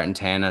the starting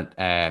 10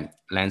 at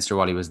Leinster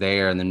while he was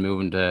there, and then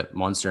moving to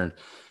Munster. And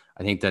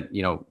I think that,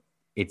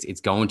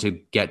 it's going to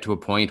get to a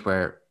point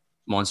where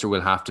Munster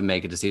will have to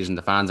make a decision.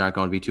 The fans aren't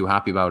going to be too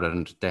happy about it,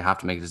 and they have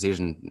to make a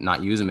decision,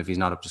 not use him if he's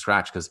not up to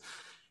scratch. Because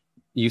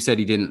you said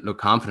he didn't look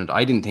confident.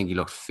 I didn't think he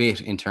looked fit,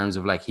 in terms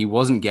of like, he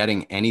wasn't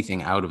getting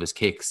anything out of his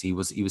kicks. He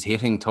was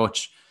hitting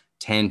touch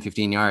 10,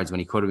 15 yards when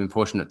he could have been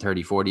pushing at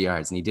 30, 40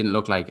 yards. And he didn't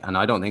look like, and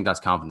I don't think that's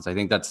confidence. I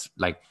think that's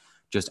like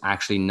just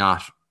actually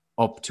not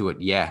up to it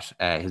yet.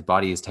 His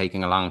body is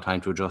taking a long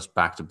time to adjust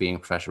back to being a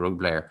professional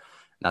rugby player.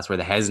 And that's where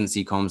the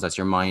hesitancy comes. That's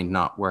your mind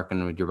not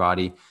working with your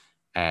body.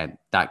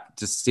 That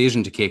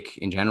decision to kick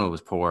in general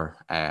was poor.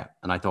 And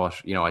I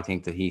thought, I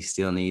think that he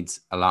still needs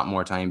a lot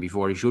more time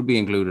before he should be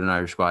included in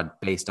Irish squad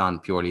based on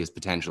purely his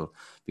potential,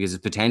 because his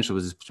potential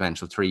was his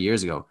potential 3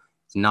 years ago.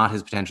 It's not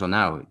his potential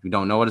now. We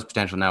don't know what his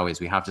potential now is.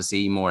 We have to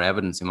see more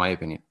evidence, in my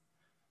opinion.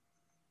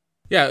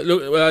 Yeah,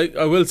 look,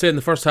 I will say in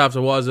the first half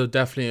there was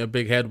definitely a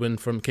big headwind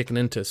from kicking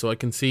into, so I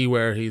can see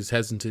where he's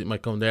hesitant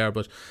might come there,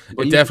 but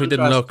it definitely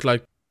didn't look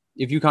like...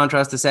 If you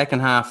contrast the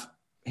second half,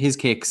 his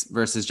kicks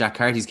versus Jack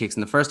Carty's kicks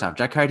in the first half,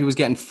 Jack Carty was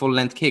getting full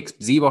length kicks.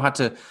 Zebo had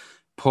to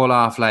pull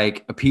off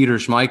like a Peter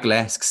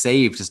Schmeichel-esque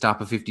save to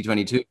stop a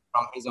 50-22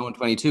 from his own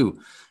 22.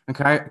 And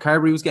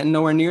Carbery was getting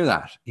nowhere near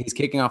that. His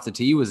kicking off the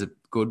tee was a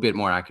good bit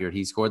more accurate.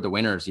 He scored the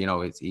winners.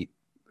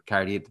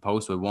 Carty hit the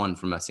post with one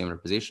from a similar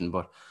position.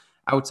 But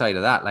outside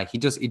of that, like, it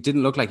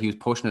didn't look like he was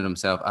pushing it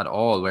himself at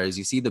all. Whereas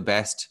you see the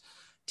best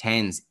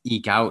 10s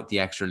eke out the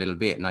extra little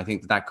bit. And I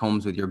think that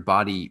comes with your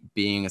body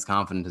being as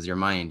confident as your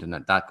mind. And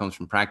that comes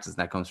from practice.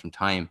 That comes from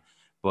time.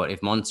 But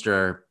if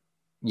Munster,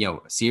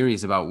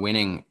 serious about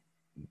winning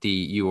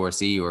the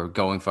URC or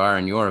going far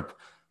in Europe,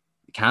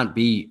 can't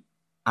be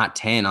at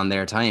 10 on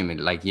their time.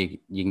 Like, you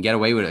can get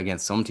away with it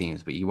against some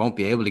teams, but you won't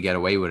be able to get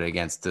away with it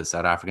against the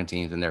South African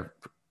teams when their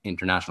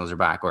internationals are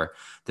back, or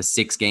the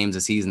 6 games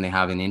a season they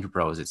have in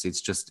Interpros.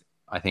 It's just,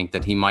 I think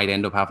that he might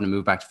end up having to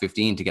move back to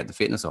 15 to get the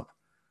fitness up.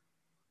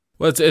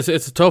 Well, it's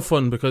a tough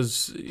one,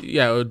 because do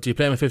you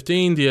play him at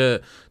 15?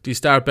 Do you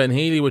start Ben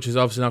Healy, which is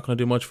obviously not going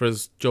to do much for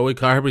his Joey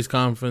Carbery's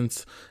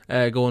confidence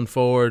going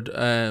forward?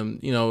 A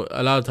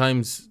lot of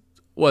times,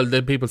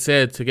 the people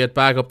say to get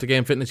back up to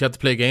game fitness, you have to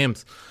play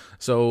games.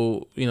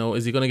 So,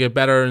 is he going to get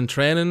better in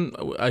training?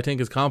 I think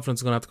his confidence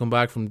is going to have to come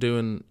back from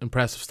doing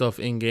impressive stuff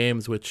in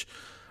games, which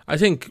I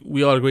think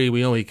we all agree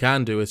we know he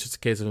can do. It's just a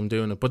case of him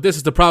doing it. But this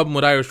is the problem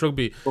with Irish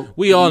rugby.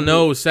 We all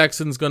know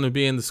Sexton's going to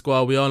be in the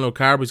squad. We all know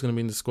Carbery's going to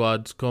be in the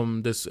squad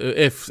come this,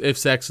 if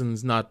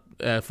Sexton's not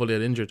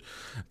fully injured.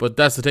 But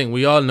that's the thing.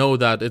 We all know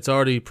that it's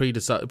already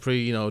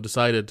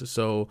decided.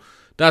 So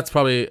that's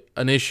probably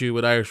an issue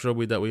with Irish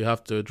rugby that we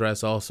have to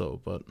address also.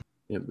 But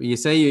you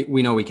say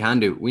we know we can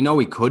do. We know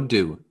we could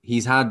do.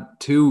 He's had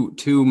two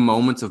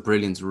moments of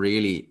brilliance,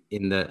 really,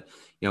 in the...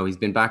 he's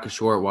been back a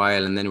short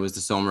while, and then it was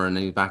the summer, and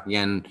then he's back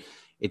again.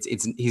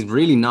 He's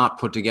really not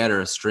put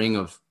together a string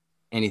of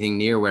anything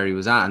near where he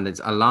was at, and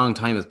it's a long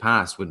time has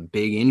passed with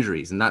big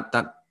injuries, and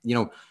that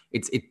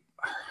it's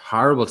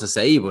horrible to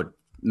say, but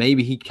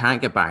maybe he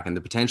can't get back, and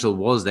the potential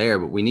was there,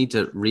 but we need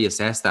to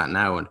reassess that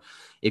now. And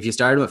if you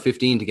start him at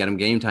 15 to get him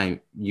game time,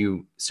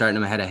 you start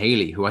him ahead of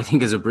Haley, who I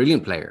think is a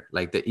brilliant player.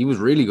 Like, that, he was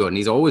really good, and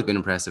he's always been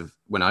impressive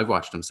when I've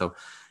watched him. So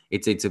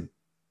it's a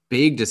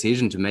big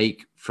decision to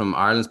make from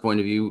Ireland's point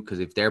of view, because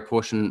if they're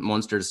pushing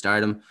Munster to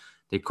stardom,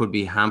 they could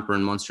be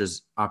hampering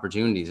Munster's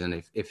opportunities.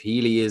 And if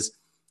Healy is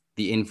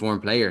the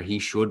informed player, he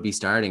should be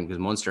starting, because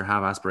Munster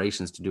have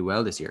aspirations to do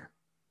well this year.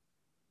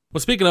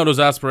 Well, speaking of those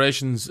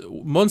aspirations,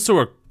 Munster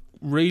were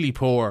really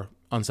poor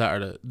on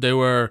Saturday. They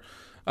were,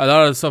 a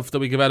lot of the stuff that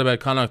we give out about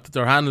Connacht,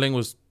 their handling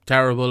was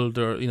terrible.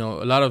 There,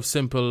 a lot of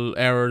simple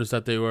errors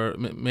that they were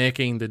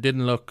making. They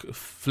didn't look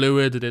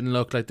fluid. They didn't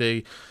look like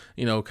they,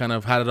 kind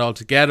of had it all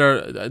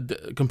together.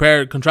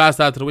 Contrast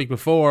that to the week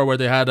before, where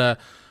they had a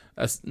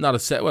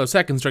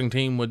second string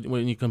team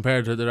when you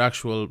compare to their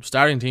actual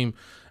starting team,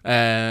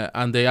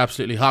 and they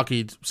absolutely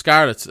hockeyed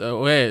Scarlets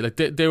away. Like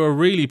they were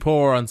really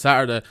poor on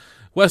Saturday.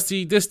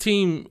 Westy, this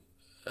team,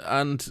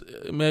 and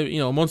maybe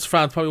Munster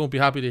fans probably won't be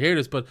happy to hear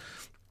this, but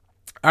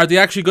are they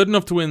actually good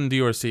enough to win the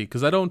URC?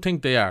 Because I don't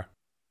think they are.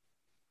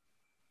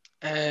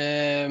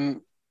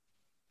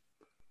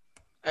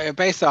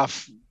 Based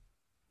off,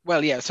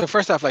 well, yeah. So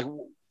first off, like,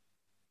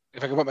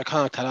 if I can put my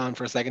Connacht hat on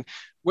for a second,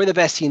 we're the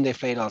best team they've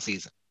played all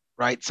season,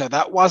 right? So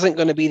that wasn't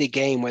going to be the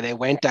game where they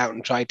went out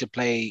and tried to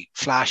play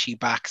flashy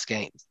backs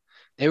games.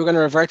 They were going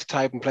to revert to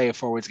type and play a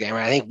forwards game.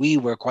 And I think we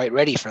were quite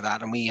ready for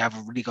that, and we have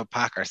a really good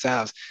pack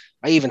ourselves.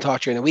 I even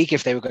thought during the week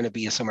if they were going to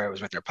be somewhere it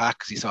was with their pack,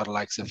 because you saw the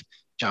likes of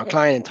John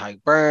Klein and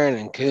Tyke Byrne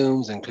and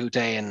Coombs and Clute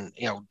and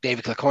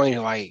David Kilcoyne,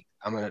 who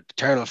I'm an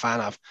eternal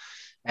fan of.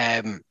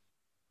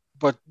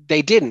 But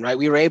they didn't, right?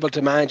 We were able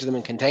to manage them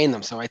and contain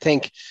them. So I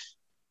think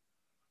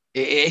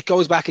it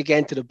goes back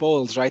again to the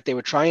Bulls, right? They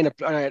were trying to,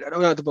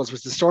 not the Bulls, it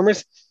was the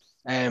Stormers.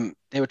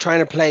 They were trying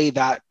to play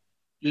that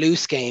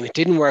loose game. It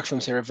didn't work for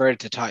them, so they reverted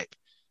to type.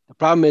 The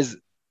problem is,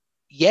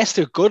 yes,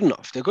 they're good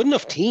enough. They're a good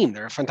enough team.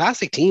 They're a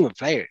fantastic team of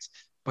players,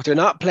 but they're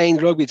not playing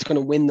rugby that's going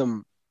to win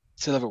them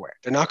silverware.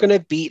 They're not going to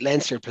beat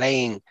Leinster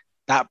playing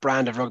that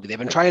brand of rugby. They've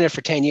been trying it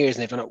for 10 years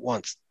and they've done it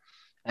once.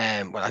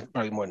 Well,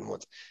 probably more than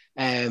once.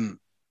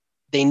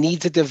 They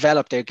need to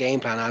develop their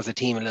game plan as a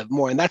team a little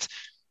more. And that's,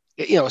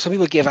 some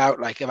people give out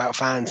like about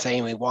fans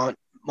saying we want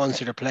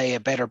Munster to play a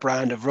better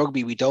brand of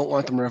rugby. We don't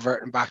want them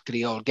reverting back to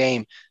the old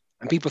game.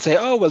 And people say,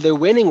 oh, well, they're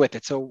winning with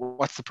it. So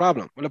what's the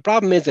problem? Well, the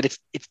problem is that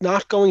it's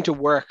not going to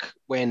work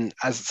when,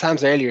 as Sam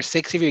said earlier,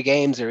 6 of your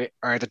games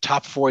are the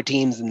top 4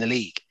 teams in the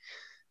league.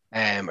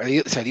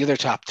 The other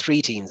top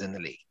 3 teams in the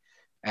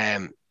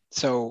league.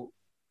 So,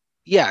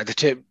 yeah,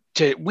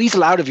 to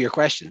weasel out of your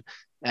question,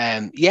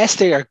 yes,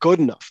 they are good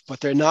enough, but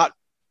they're not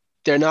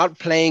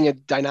playing a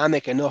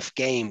dynamic enough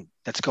game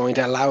that's going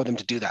to allow them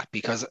to do that.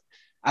 Because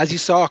as you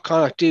saw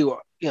Connacht do,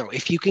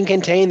 if you can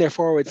contain their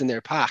forwards in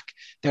their pack,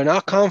 they're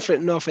not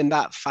confident enough in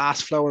that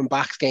fast flowing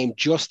backs game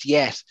just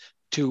yet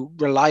to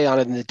rely on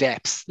it in the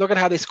depths. Look at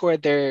how they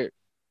scored their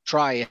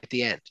try at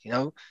the end,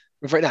 Now,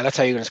 that's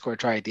how you're going to score a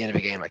try at the end of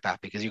a game like that,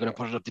 because you're going to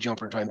put it up the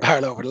jumper and try and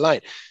barrel over the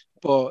line.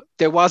 But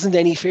there wasn't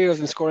any fear of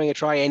them scoring a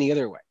try any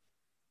other way.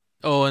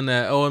 Owen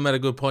made a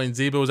good point.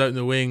 Zebo was out in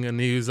the wing and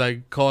he was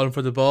like calling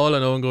for the ball,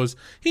 and Owen goes,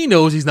 he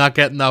knows he's not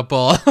getting that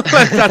ball.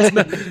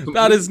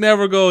 That is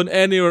never going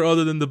anywhere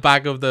other than the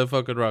back of the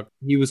fucking ruck.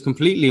 He was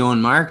completely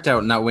unmarked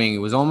out in that wing. It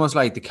was almost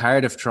like the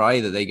Cardiff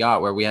try that they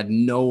got, where we had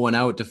no one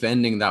out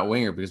defending that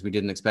winger because we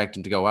didn't expect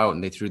him to go out,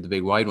 and they threw the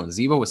big wide one.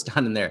 Zebo was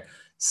standing there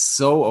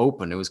so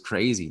open. It was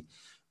crazy.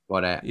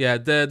 But yeah,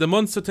 the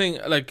Munster thing,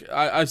 like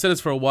I've said this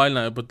for a while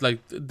now, but like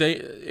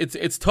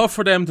it's tough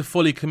for them to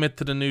fully commit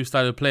to the new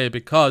style of play,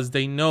 because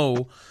they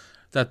know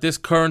that this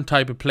current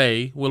type of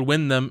play will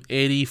win them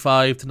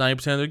 85 to 90%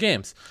 of their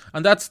games,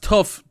 and that's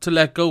tough to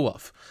let go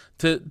of.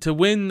 To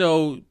win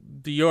though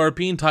the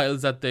European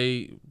titles that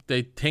they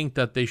think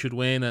that they should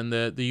win, and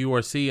the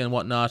URC and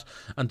whatnot,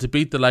 and to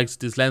beat the likes of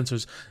these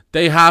Leinsters,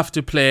 they have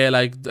to play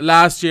like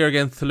last year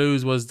against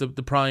Toulouse was the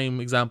prime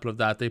example of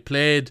that. They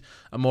played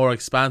a more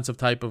expansive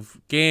type of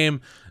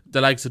game.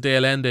 The likes of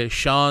Dale Ende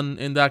shone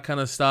in that kind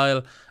of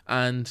style,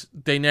 and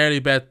they nearly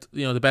bet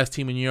the best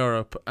team in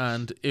Europe,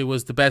 and it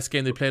was the best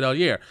game they played all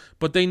year.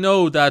 But they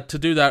know that to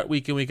do that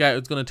week in, week out,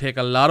 it's going to take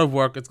a lot of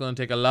work. It's going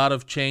to take a lot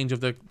of change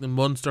of the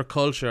Munster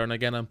culture, and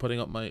again, I'm putting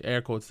up my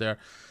air quotes there.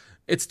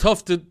 It's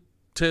tough to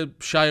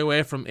shy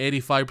away from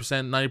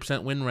 85%,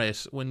 90% win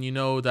rate when you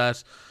know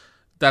that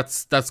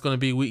that's going to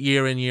be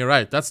year in, year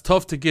out. That's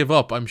tough to give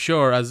up, I'm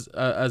sure, as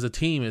a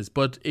team is.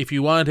 But if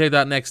you want to take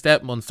that next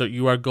step, Munster,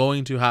 you are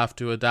going to have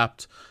to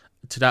adapt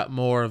to that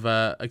more of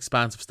a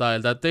expansive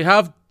style that they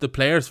have the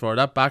players for.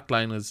 That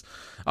backline is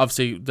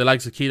obviously the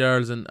likes of Keith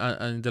Earls and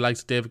the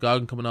likes of David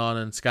Goggin coming on,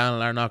 and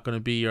Scannell are not going to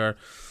be your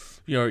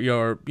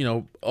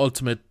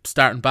ultimate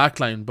starting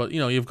backline. But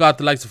you've got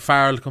the likes of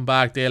Farrell to come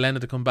back, Dale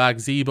Ende to come back,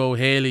 Zebo,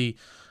 Haley,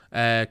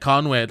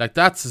 Conway. Like,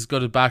 that's as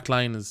good a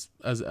backline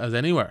as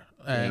anywhere.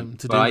 I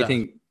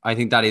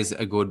think that is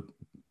a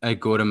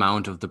good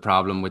amount of the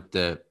problem with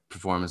the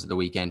performance of the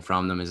weekend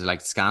from them, is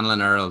like Scannell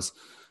and Earls,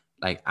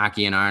 like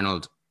Aki and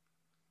Arnold.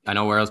 I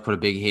know Earls put a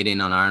big hit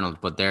in on Arnold,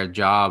 but their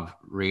job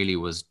really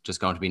was just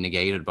going to be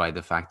negated by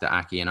the fact that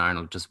Aki and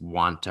Arnold just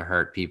want to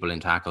hurt people in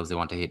tackles. They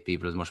want to hit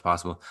people as much as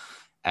possible.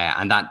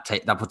 And that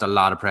puts a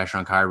lot of pressure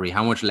on Carberry.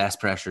 How much less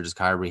pressure does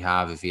Carberry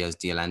have if he has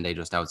de Allende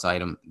just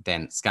outside him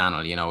than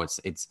Scannell? You know,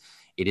 it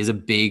is a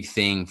big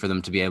thing for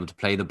them to be able to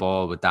play the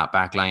ball with that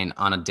back line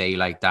on a day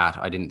like that.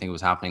 I didn't think it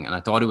was happening. And I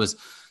thought it was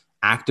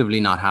actively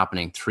not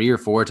happening 3 or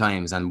 4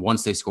 times. And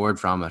once they scored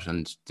from it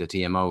and the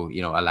TMO,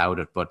 you know, allowed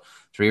it, but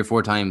 3 or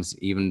 4 times,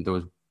 even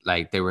those,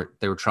 like they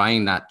were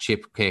trying that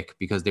chip kick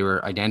because they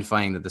were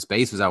identifying that the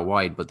space was out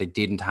wide, but they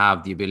didn't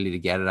have the ability to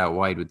get it out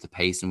wide with the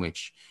pace in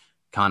which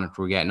Connacht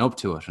were getting up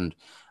to it. And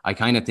I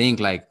kind of think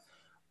like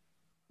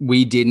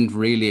we didn't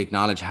really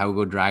acknowledge how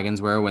good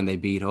Dragons were when they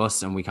beat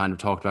us, and we kind of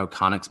talked about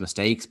Connacht's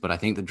mistakes, but I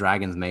think the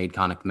Dragons made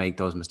Connacht make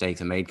those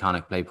mistakes and made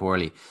Connacht play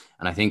poorly.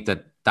 And I think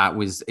that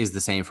is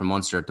the same for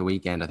Munster at the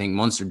weekend. I think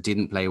Munster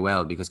didn't play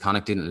well because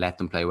Connacht didn't let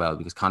them play well,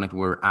 because Connacht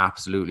were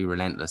absolutely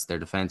relentless. Their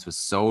defense was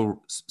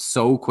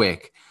so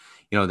quick.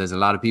 You know, there's a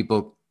lot of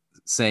people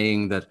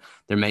saying that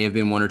there may have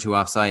been 1 or 2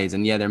 offsides,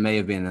 and yeah, there may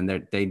have been,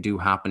 and they do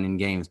happen in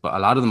games, but a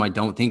lot of them I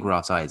don't think were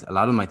offsides. A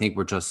lot of them I think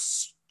were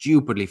just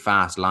stupidly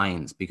fast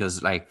lines,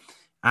 because like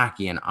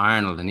Aki and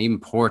Arnold and even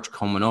Porch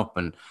coming up,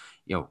 and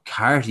you know,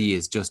 Carty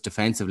is just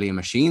defensively a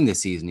machine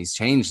this season. He's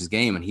changed his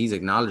game and he's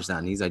acknowledged that,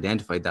 and he's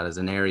identified that as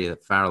an area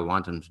that Farrell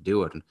wanted him to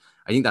do it. And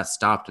I think that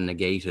stopped and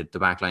negated the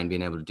back line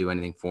being able to do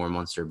anything for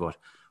Munster. But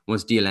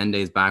once de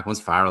Allende is back, once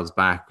Farrell's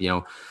back, you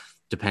know,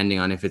 depending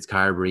on if it's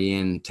Carberry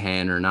in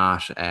 10 or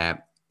not,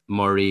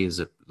 Murray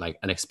is like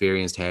an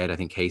experienced head. I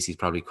think Casey's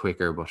probably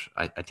quicker, but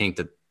I think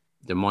that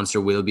the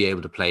Munster will be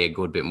able to play a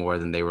good bit more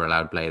than they were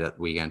allowed to play that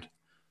weekend.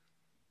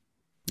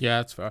 Yeah,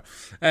 that's fair.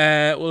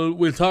 Well,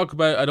 we'll talk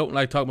about, I don't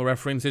like talking about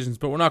refereeing decisions,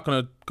 but we're not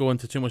going to go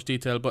into too much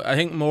detail. But I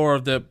think more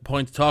of the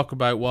point to talk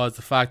about was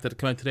the fact that it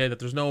came out today that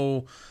there's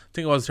no, I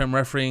think it was the term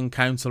refereeing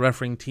council,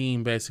 refereeing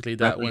team, basically.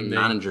 That refereeing when they,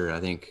 manager, I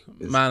think.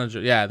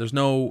 Manager, yeah. There's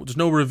no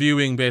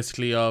reviewing,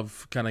 basically,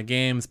 of kind of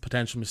games,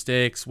 potential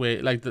mistakes.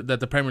 Like that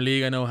the Premier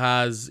League, I know,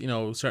 has, you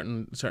know,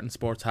 certain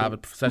sports have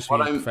it, especially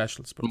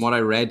professional sports. From what I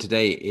read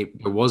today,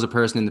 there was a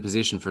person in the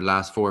position for the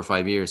last 4 or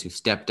 5 years who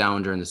stepped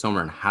down during the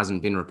summer and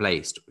hasn't been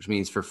replaced, which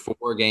means for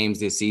 4 games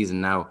this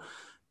season now,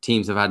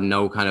 teams have had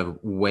no kind of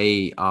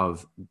way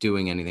of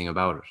doing anything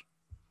about it.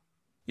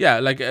 Yeah,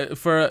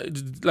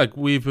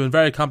 we've been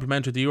very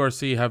complimentary. The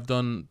URC have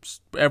done,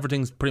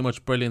 everything's pretty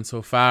much brilliant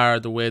so far.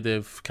 The way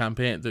they've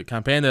campaigned,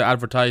 they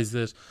advertised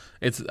it,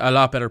 it's a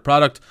lot better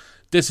product.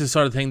 This is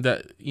sort of thing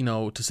that, you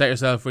know, to set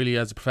yourself really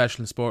as a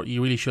professional sport,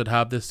 you really should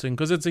have this thing,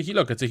 because it's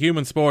a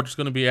human sport. There's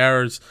going to be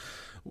errors.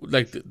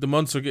 Like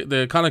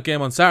the Connacht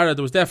game on Saturday,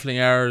 there was definitely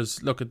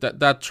errors. Look at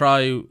that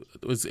try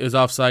is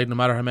offside. No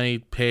matter how many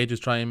pages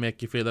try and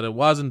make you feel that it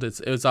wasn't,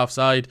 it was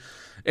offside.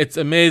 It's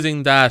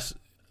amazing that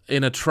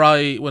in a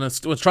try, when a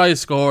try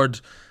is scored,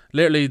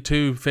 literally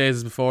 2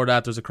 phases before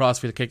that, there's a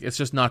crossfield kick. It's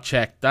just not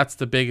checked. That's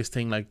the biggest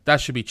thing. Like,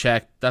 that should be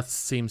checked. That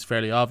seems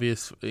fairly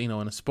obvious, you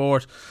know, in a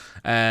sport.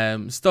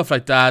 Stuff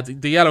like that.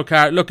 The yellow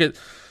card. Look at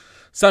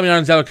Sammy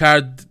Arnold's yellow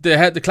card.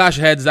 The clash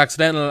of heads is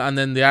accidental, and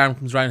then the arm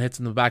comes around and hits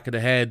in the back of the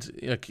head.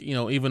 Like, you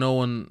know, even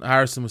Owen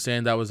Harrison was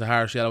saying that was a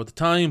harsh yellow at the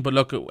time. But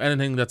look, at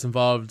anything that's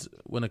involved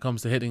when it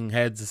comes to hitting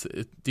heads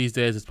these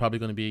days, it's probably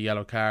going to be a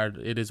yellow card.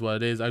 It is what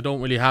it is. I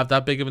don't really have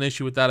that big of an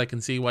issue with that. I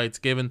can see why it's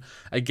given.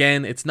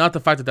 Again, it's not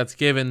the fact that that's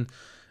given.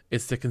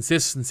 It's the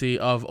consistency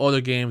of other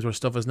games where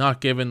stuff is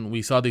not given.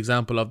 We saw the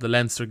example of the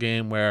Leinster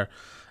game where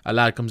a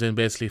lad comes in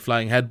basically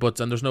flying headbutts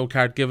and there's no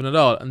card given at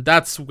all. And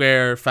that's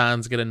where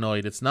fans get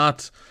annoyed. It's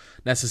not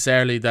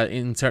necessarily that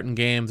in certain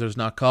games there's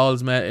not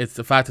calls met. It's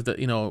the fact that,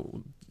 you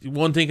know,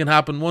 one thing can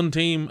happen one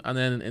team and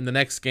then in the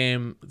next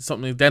game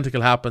something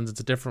identical happens. It's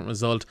a different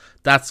result.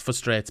 That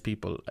frustrates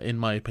people, in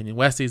my opinion.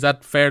 Westy, is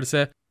that fair to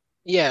say?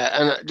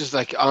 Yeah, and just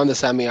like on the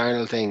Sammy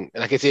Arnold thing,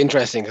 like it's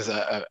interesting because,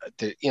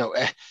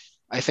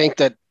 I think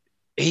that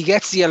he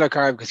gets the yellow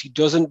card because he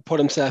doesn't put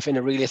himself in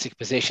a realistic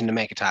position to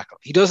make a tackle.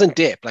 He doesn't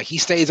dip. Like, he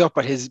stays up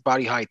at his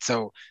body height.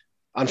 So,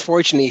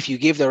 unfortunately, if you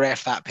give the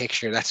ref that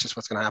picture, that's just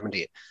what's going to happen to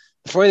you.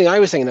 The funny thing I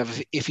was thinking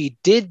of, if he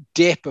did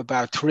dip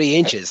about 3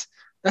 inches,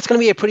 that's going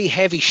to be a pretty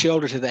heavy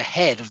shoulder to the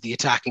head of the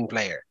attacking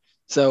player.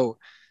 So,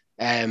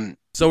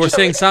 we're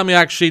saying Sammy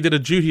actually did a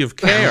duty of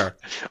care.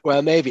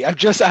 Well, maybe. I'm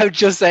just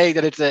saying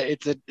that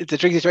it's a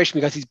tricky situation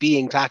because he's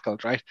being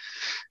tackled, right?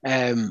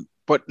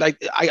 But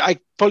like, I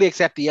fully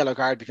accept the yellow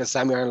card because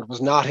Sammy Arnold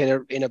was not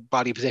in a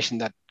body position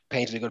that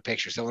painted a good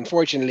picture. So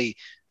unfortunately,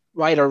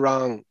 right or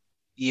wrong,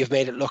 you've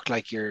made it look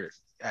like you've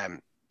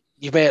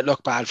made it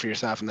look bad for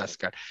yourself in that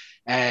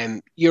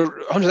regard.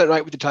 You're 100%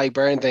 right with the Ty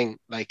Byrne thing.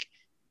 Like,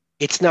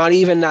 it's not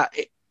even that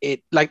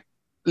it like,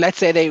 let's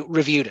say they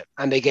reviewed it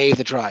and they gave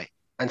the try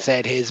and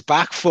said his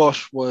back foot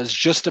was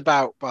just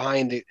about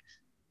behind it.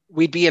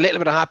 We'd be a little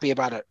bit happy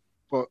about it.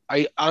 But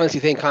I honestly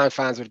think Connacht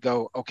fans would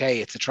go, okay,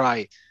 it's a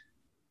try.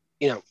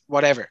 You know,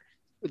 whatever.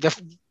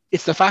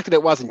 It's the fact that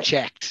it wasn't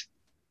checked.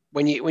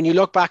 When you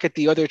look back at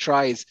the other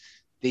tries,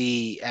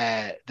 the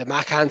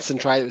Mac Hansen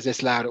try that was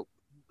disallowed,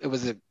 it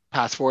was a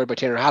pass forward by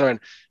Taylor Halloran.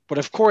 But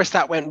of course,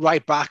 that went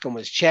right back and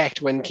was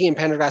checked. When Cian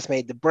Pendergrass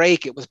made the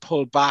break, it was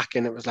pulled back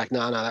and it was like,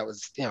 no, that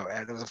was, you know,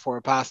 there was a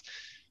forward pass.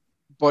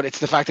 But it's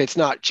the fact that it's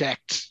not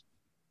checked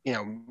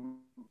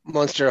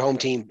Munster home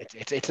team,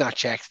 it's not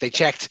checked. They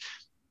checked,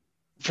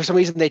 for some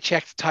reason, they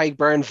checked Tadhg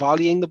Beirne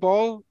volleying the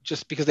ball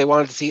just because they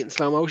wanted to see it in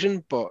slow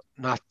motion, but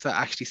not to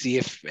actually see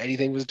if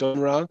anything was done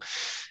wrong.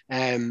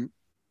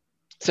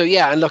 So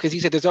yeah, and look, as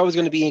you said, there's always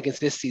going to be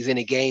inconsistencies in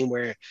a game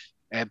where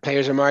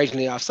players are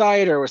marginally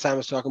offside, or where Sam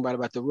was talking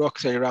about the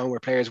rucks earlier on, where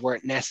players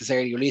weren't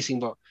necessarily releasing,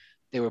 but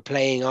they were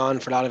playing on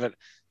for a lot of it.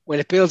 When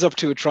it builds up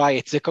to a try,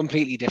 it's a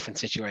completely different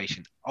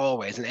situation,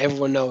 always, and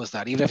everyone knows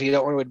that. Even if you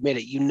don't want to admit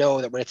it, you know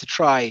that when it's a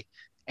try,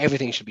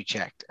 everything should be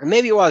checked. And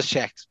maybe it was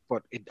checked,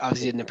 but it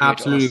obviously didn't appear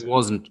Absolutely to us.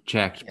 wasn't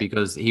checked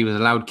because he was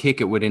allowed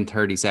kick it within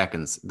 30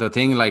 seconds. The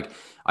thing, like,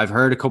 I've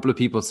heard a couple of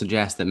people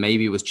suggest that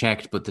maybe it was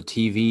checked, but the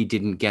TV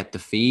didn't get the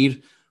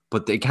feed.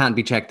 But it can't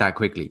be checked that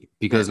quickly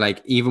because,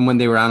 like, even when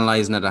they were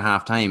analyzing it at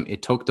halftime,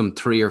 it took them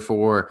 3 or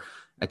 4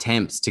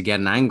 attempts to get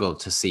an angle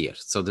to see it.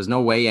 So there's no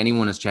way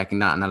anyone is checking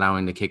that and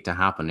allowing the kick to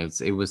happen.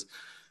 It was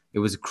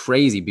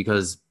crazy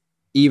because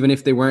even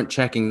if they weren't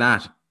checking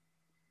that,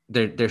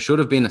 there should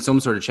have been some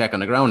sort of check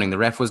on the grounding. The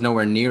ref was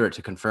nowhere near it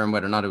to confirm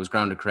whether or not it was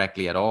grounded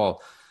correctly at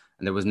all.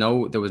 And there was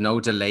no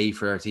delay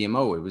for our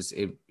TMO.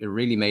 It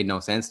really made no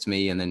sense to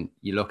me. And then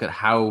you look at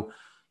how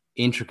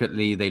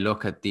intricately they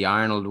look at the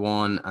Arnold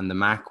one and the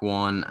Mac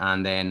one,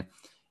 and then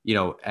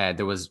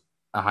there was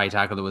a high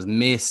tackle that was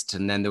missed,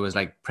 and then there was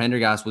like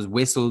Prendergast was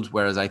whistled,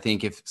 whereas I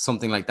think if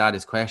something like that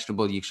is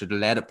questionable, you should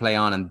let it play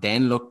on and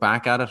then look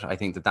back at it. I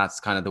think that's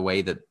kind of the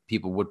way that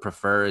people would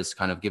prefer, is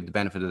kind of give the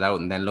benefit of the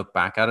doubt and then look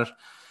back at it.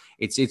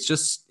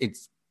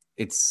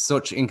 It's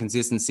such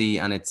inconsistency,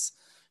 and it's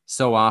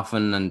so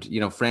often.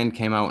 And Friend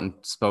came out and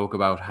spoke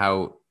about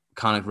how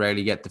Connacht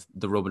rarely get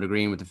the rub of the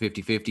green with the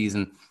 50-50s,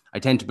 and I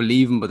tend to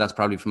believe him, but that's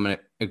probably from an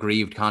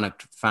aggrieved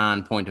Connacht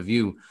fan point of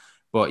view.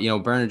 But,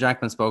 Bernard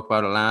Jackman spoke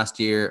about it last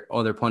year.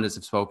 Other pundits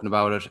have spoken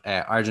about it.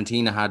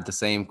 Argentina had the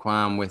same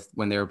qualm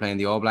when they were playing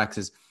the All Blacks.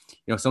 Is,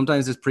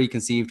 sometimes there's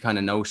preconceived kind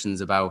of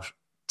notions about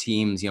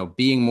teams,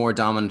 being more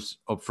dominant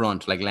up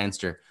front, like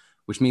Leinster,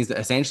 which means that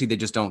essentially they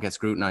just don't get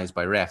scrutinized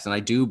by refs. And I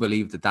do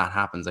believe that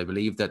happens. I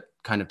believe that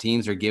kind of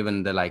teams are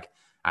given the, like,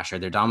 sure,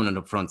 they're dominant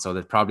up front, so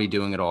they're probably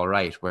doing it all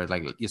right. Where,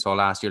 like you saw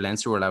last year,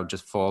 Leinster were allowed to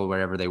just fall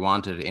wherever they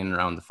wanted in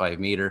around the 5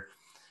 meter.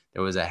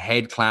 There was a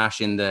head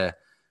clash in the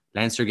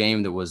Leinster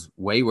game that was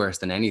way worse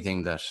than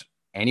anything that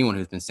anyone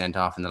who's been sent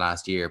off in the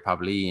last year,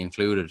 probably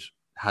included,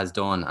 has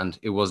done. And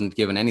it wasn't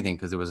given anything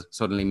because there was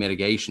suddenly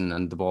mitigation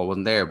and the ball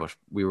wasn't there. But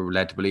we were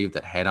led to believe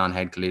that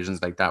head-on-head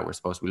collisions like that were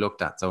supposed to be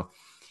looked at. So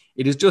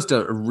it is just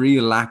a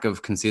real lack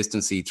of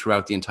consistency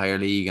throughout the entire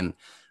league. And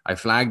I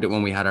flagged it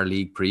when we had our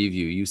league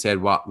preview. You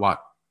said, what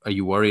are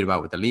you worried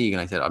about with the league?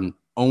 And I said, I'm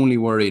only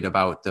worried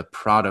about the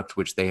product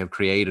which they have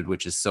created,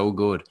 which is so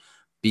good,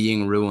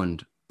 being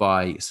ruined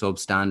by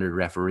substandard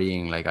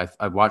refereeing. Like,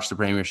 I've watched the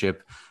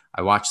Premiership,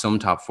 I watched some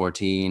top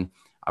 14,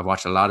 I've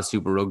watched a lot of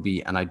Super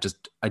Rugby, and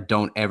I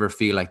don't ever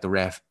feel like the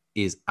ref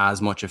is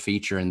as much a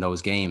feature in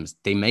those games.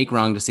 They make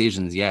wrong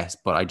decisions, yes,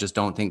 but I just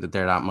don't think that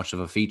they're that much of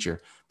a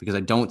feature, because I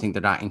don't think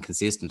they're that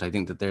inconsistent. I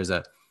think that there's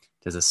a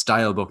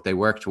style book they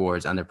work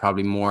towards, and they're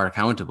probably more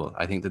accountable.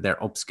 I think that they're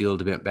upskilled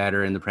a bit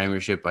better in the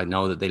Premiership. I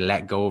know that they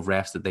let go of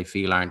refs that they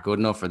feel aren't good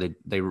enough, or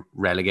they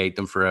relegate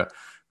them for a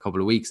couple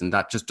of weeks, and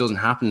that just doesn't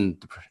happen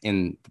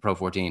in the Pro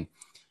 14.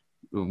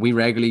 We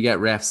regularly get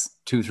refs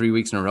 2-3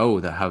 weeks in a row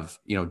that have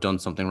done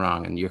something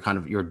wrong, and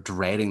you're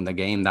dreading the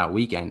game that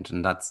weekend.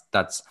 And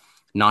that's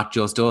not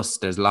just us.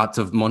 There's lots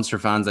of Munster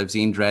fans I've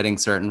seen dreading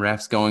certain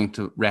refs, going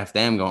to ref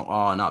them, going,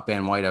 oh, not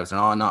Ben Whitehouse,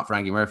 and oh, not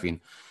Frankie Murphy. And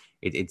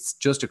it's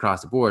just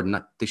across the board, and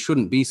they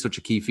shouldn't be such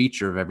a key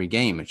feature of every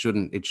game. It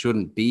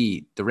shouldn't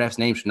be, the ref's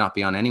name should not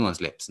be on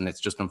anyone's lips, and it's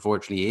just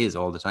unfortunately is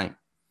all the time.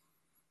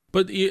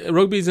 But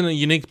rugby's in a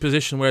unique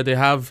position where they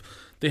have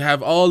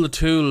all the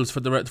tools for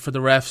the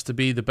refs to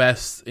be the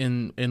best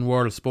in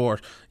world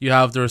sport. You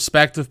have the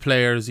respective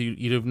players.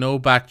 You have no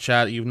back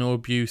chat. You have no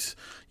abuse.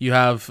 You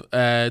have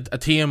a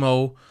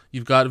TMO.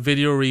 You've got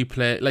video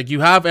replay. Like, you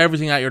have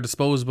everything at your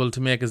disposal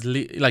to make us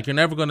like, you're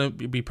never going to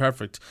be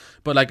perfect.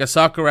 But like, a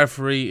soccer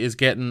referee is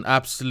getting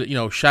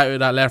absolutely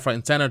shouted at left, right,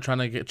 and centre, trying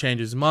to change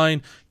his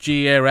mind.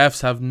 GA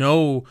refs have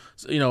no,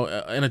 in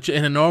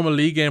a normal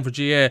league game for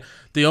GA,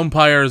 the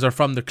umpires are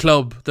from the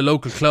club, the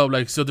local club.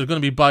 Like, so there's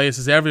going to be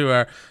biases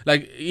everywhere.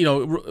 Like,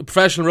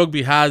 professional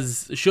rugby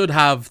should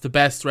have the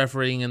best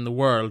refereeing in the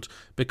world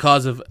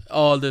because of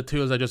all the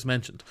tools I just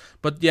mentioned.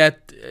 But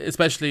yet,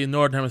 especially in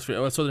Northern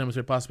Hemisphere, well, Southern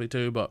Hemisphere possibly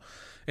too, but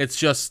it's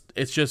just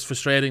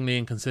frustratingly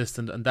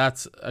inconsistent. And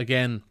that's,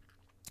 again,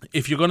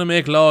 if you're going to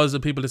make laws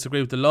and people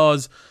disagree with the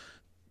laws,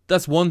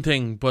 that's one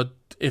thing. But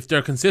if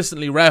they're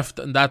consistently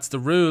reffed and that's the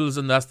rules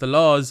and that's the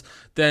laws,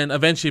 then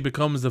eventually it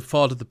becomes the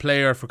fault of the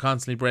player for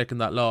constantly breaking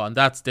that law, and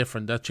that's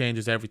different. That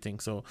changes everything.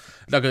 So,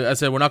 like I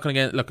said, we're not going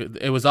to get, look,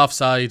 it was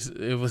offside.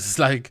 It was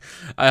like,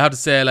 I have to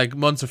say, like,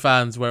 Munster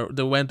fans, where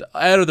they went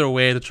out of their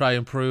way to try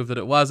and prove that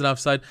it wasn't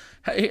offside.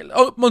 Hey,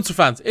 Munster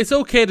fans, it's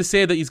okay to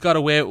say that he's got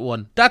away with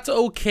one. That's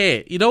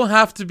okay. You don't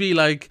have to be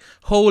like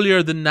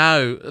holier than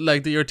now,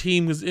 like that your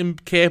team was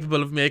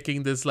incapable of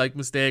making this like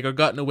mistake or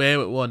gotten away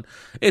with one.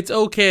 It's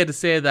okay to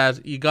say that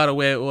bad. You got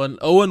away with one.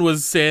 Owen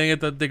was saying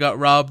it that they got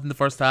robbed in the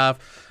first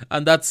half,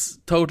 and that's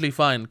totally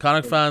fine.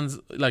 Connacht fans,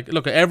 like,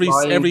 look,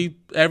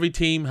 every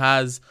team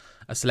has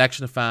a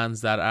selection of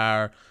fans that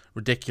are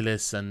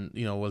ridiculous and,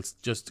 you know, will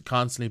just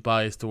constantly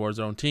bias towards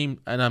their own team,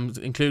 and I'm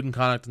including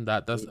Connacht in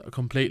that. That's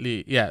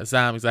completely, yeah,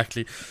 Sam,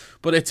 exactly.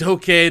 But it's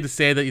okay to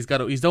say that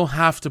you don't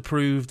have to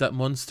prove that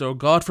Munster, or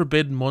God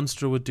forbid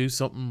Munster would do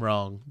something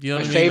wrong. You know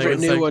My what I mean? favorite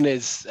new one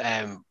is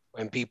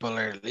when people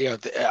are, you know,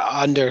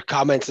 under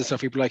comments and stuff,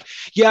 people are like,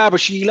 yeah,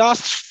 but she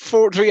lost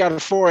 3 out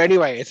of 4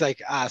 anyway. It's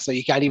like, so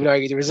you can't even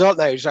argue the result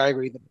now. You just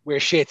argue that we're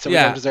shit, so we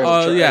don't deserve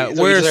to try. Yeah,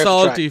 we're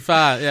salty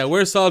fans. Yeah,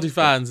 we're salty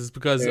fans is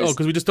because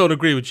we just don't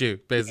agree with you,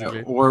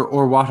 basically. Or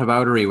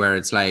whataboutery, where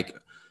it's like,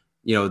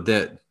 you know,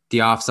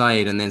 the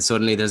offside, and then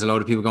suddenly there's a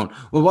load of people going,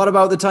 well, what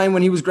about the time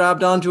when he was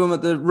grabbed onto him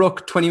at the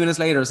ruck 20 minutes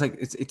later? It's like,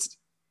 it's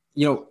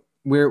you know,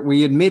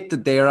 we admit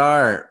that there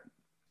are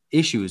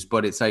issues,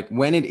 but it's like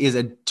when it is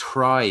a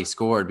try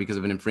scored because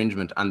of an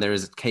infringement and there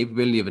is a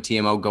capability of a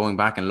TMO going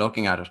back and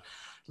looking at it,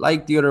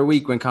 like the other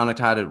week when Connacht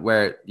had it,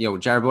 where, you know,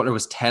 Jared Butler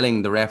was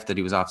telling the ref that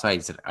he was offside.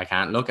 He said, I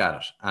can't look at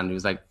it, and it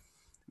was like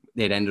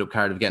they'd ended up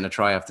Cardiff getting a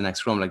try off the next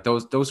scrum. Like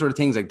those sort of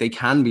things, like, they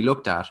can be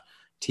looked at.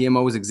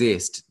 TMOs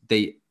exist.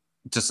 They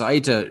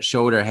decide to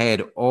show their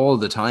head all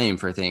the time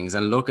for things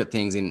and look at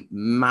things in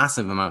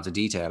massive amounts of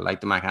detail,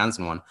 like the Mac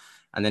Hansen one.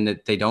 And then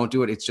they don't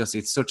do it.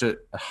 It's such a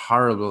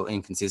horrible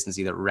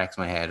inconsistency that wrecks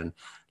my head. And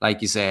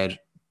like you said,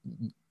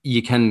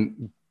 you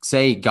can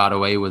say got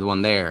away with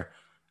one there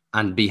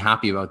and be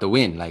happy about the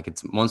win. Like,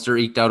 it's Munster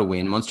eked out a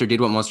win. Munster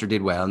did what Munster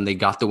did well, and they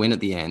got the win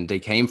at the end. They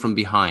came from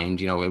behind.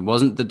 You know, it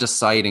wasn't the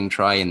deciding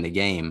try in the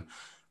game,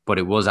 but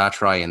it was a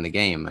try in the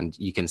game, and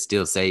you can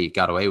still say you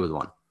got away with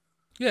one.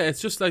 Yeah,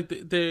 it's just like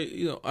they,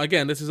 you know,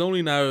 again, this is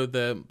only now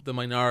the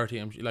minority.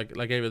 I'm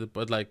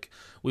but like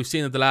we've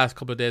seen it the last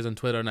couple of days on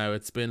Twitter. Now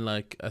it's been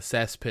like a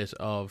cesspit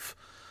of,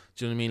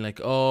 do you know what I mean? Like,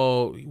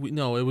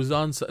 no, it was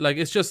on. Like,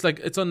 it's just like,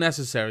 it's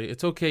unnecessary.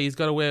 It's okay. He's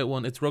got away at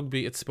one. It's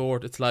rugby. It's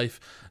sport. It's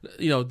life.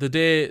 You know, the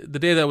day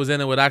that was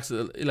in it would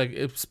actually, like,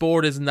 if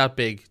sport isn't that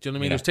big. Do you know what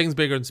I mean? Yeah. There's things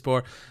bigger in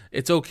sport.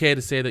 It's okay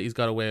to say that he's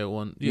got away at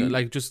one. You know,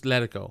 like, just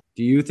let it go.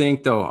 Do you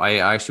think, though?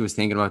 I actually was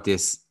thinking about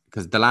this,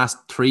 because the last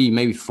 3,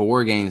 maybe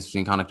 4 games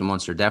between Connacht and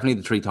Munster,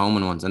 definitely the 3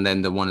 Thomond ones, and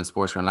then the one in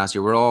Sportsground last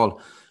year, were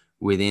all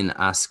within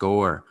a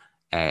score.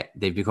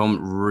 They've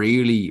become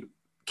really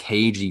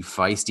cagey,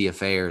 feisty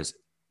affairs,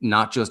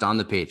 not just on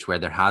the pitch, where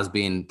there has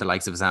been the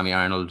likes of Sammy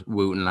Arnold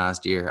wooting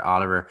last year,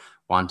 Oliver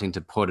wanting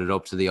to put it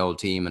up to the old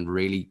team and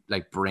really,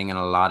 like, bringing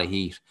a lot of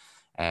heat.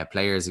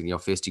 Players, you know,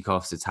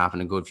 fisticuffs, it's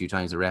happened a good few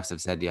times. The refs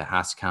have said, yeah,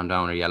 has to calm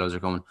down or yellows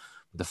are coming.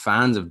 But the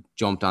fans have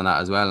jumped on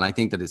that as well. And I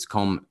think that it's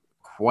come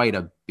quite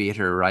a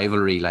bitter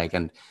rivalry, like,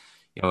 and,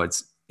 you know,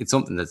 it's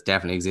something that's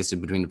definitely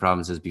existed between the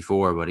provinces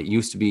before, but it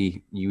used to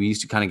be, you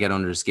used to kind of get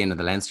under the skin of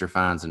the Leinster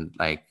fans, and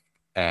like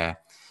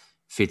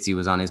Fitzy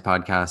was on his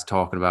podcast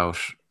talking about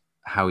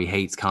how he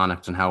hates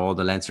Connacht and how all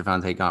the Leinster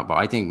fans hate Connacht. But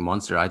I think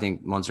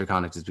Munster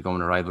Connacht is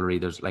becoming a rivalry.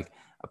 There's like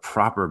a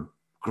proper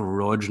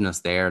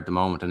grudginess there at the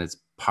moment, and it's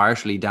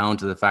partially down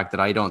to the fact that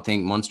I don't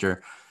think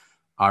Munster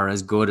are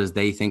as good as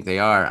they think they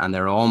are, and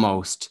they're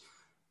almost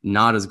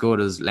not as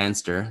good as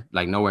Leinster,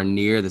 like nowhere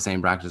near the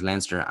same bracket as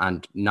Leinster,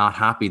 and not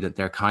happy that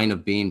they're kind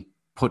of being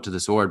put to the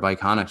sword by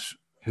Connacht,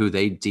 who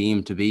they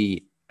deem to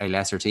be a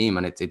lesser team,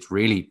 and it's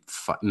really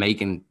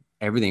making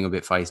everything a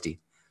bit feisty.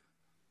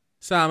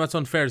 Sam, that's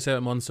unfair to say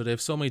about Munster. They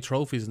have so many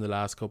trophies in the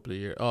last couple of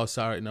years. Oh,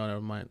 sorry, no, never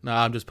mind. No,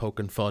 I'm just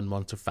poking fun,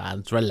 Munster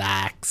fans.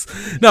 Relax.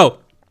 No,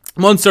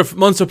 Munster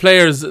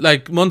players,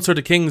 like, Munster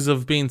the kings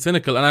of being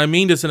cynical, and I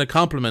mean this in a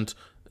compliment.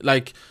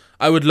 Like,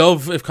 I would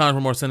love if Connacht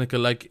were more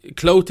cynical. Like,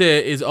 Clote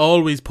is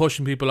always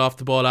pushing people off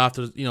the ball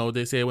after, you know,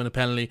 they say win a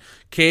penalty.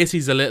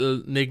 Casey's a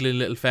little niggly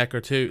little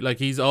fecker too. Like,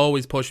 he's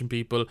always pushing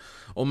people.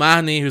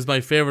 O'Mahony, who's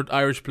my favourite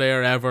Irish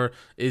player ever,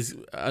 is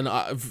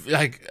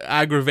like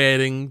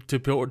aggravating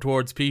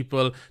towards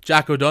people.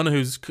 Jack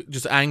O'Donoghue's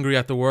just angry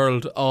at the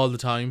world all the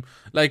time.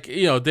 Like,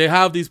 you know, they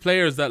have these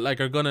players that,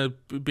 like, are gonna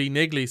be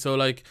niggly. So,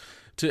 like,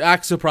 to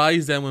act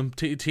surprised then when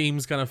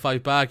teams kind of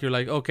fight back, you're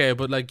like, okay,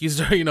 but like, you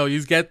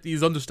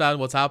understand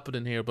what's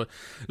happening here. But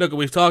look,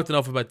 we've talked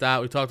enough about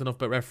that. We've talked enough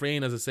about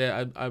refereeing. As I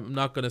say, I'm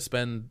not going to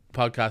spend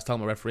podcasts talking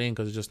about refereeing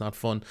because it's just not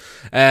fun.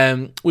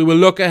 We will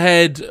look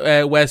ahead,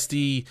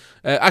 Westy.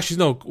 Actually,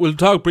 no, we'll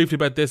talk briefly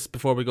about this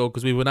before we go,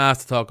 because we've been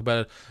asked to talk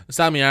about it.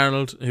 Sammy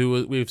Arnold,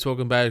 who we've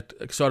spoken about,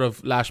 sort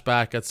of lashed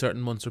back at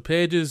certain Munster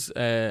pages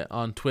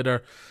on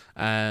Twitter.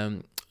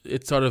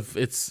 It's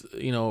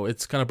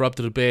kind of brought up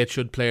to debate,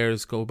 should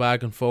players go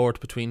back and forth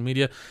between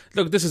media.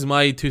 Look, this is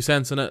my 2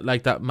 cents on it,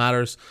 like that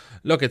matters.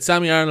 Look, it's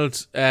Sammy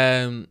Arnold,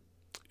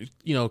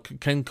 you know,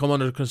 can come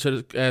under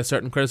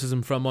certain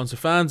criticism from Munster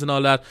fans and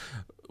all that.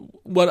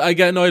 What I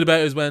get annoyed about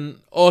is when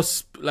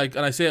us, like,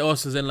 and I say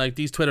us as in like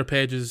these Twitter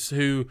pages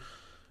who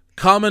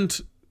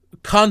comment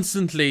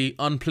constantly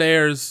on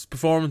players'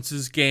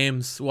 performances,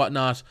 games,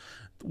 whatnot,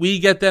 we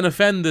get then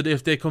offended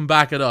if they come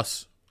back at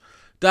us.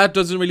 That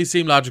doesn't really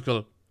seem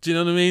logical. Do you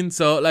know what I mean?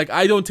 So, like,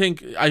 I don't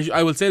think,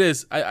 I will say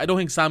this, I don't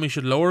think Sammy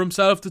should lower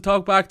himself to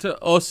talk back to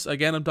us.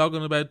 Again, I'm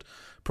talking about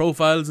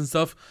profiles and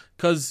stuff,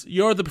 because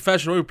you're the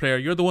professional rugby player.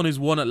 You're the one who's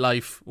won at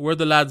life. We're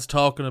the lads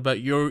talking about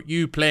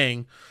you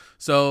playing.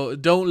 So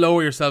don't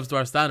lower yourselves to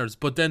our standards.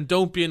 But then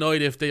don't be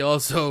annoyed if they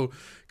also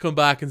come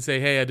back and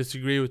say, hey, I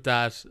disagree with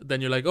that. Then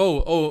you're like,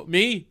 oh,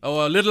 me?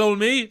 Oh, a little old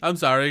me? I'm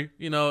sorry.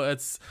 You know,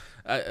 it's...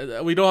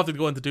 we don't have to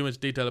go into too much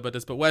detail about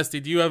this, but Westy,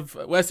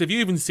 have you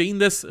even seen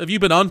this? Have you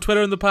been on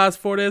Twitter in the past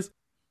 4 days?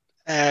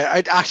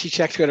 I'd actually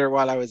checked Twitter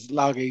while I was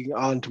logging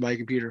on to my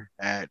computer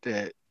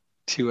to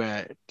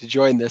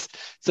join this.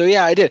 So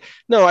yeah, I did.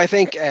 No, I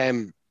think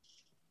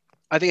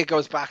it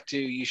goes back to,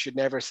 you should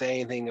never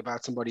say anything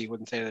about somebody you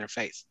wouldn't say to their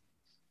face.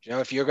 You know,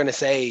 if you're going to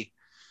say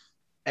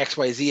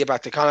XYZ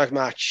about the Connacht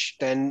match,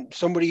 then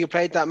somebody who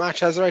played that match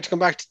has the right to come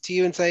back to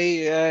you and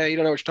say, you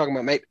don't know what you're talking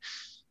about, mate.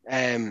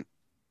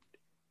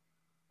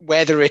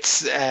 Whether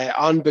it's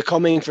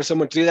unbecoming for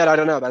someone to do that, I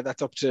don't know.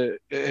 That's up to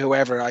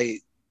whoever.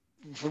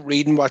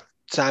 Reading what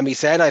Sammy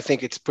said, I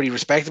think it's pretty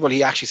respectable.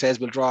 He actually says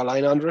we'll draw a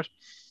line under it.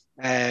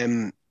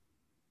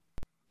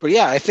 But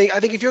yeah, I think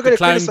if you're going to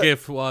clown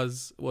gif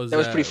was that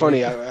was pretty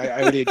funny.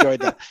 I really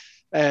enjoyed that.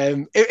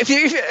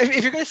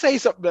 If you're going to say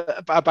something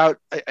about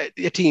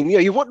a team, you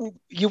know,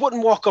 you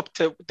wouldn't walk up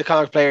to the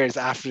Connacht players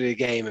after the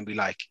game and be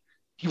like,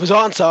 he was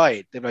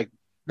onside. They're like,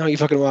 no, he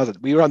fucking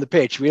wasn't. We were on the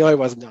pitch. We know he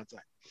wasn't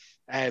onside.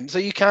 So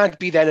you can't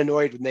be then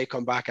annoyed when they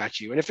come back at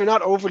you. And if they're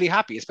not overly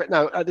happy,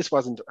 now this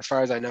wasn't, as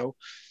far as I know,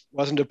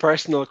 wasn't a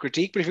personal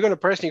critique, but if you're going to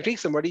personally critique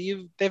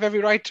somebody, they've every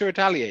right to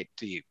retaliate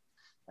to you.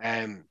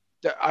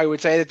 I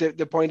would say that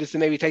the point is to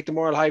maybe take the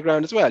moral high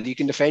ground as well. You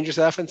can defend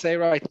yourself and say,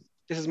 right,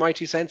 this is my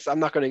 2 cents. I'm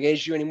not going to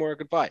engage you anymore.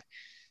 Goodbye.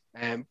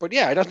 But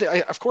yeah,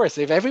 of course,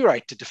 they have every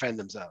right to defend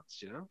themselves,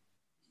 you know?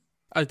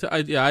 I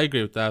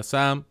agree with that.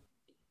 Sam?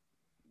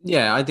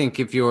 Yeah, I think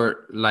if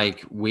you're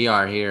like we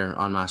are here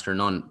on Master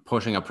None,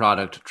 pushing a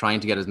product,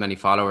 trying to get as many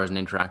followers and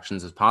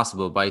interactions as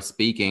possible by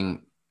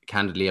speaking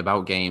candidly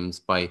about games,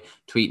 by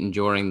tweeting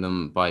during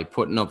them, by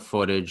putting up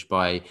footage,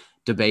 by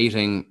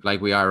debating like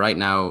we are right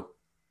now,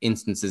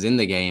 instances in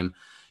the game,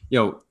 you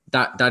know,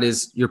 that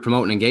is, you're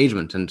promoting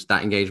engagement, and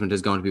that engagement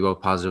is going to be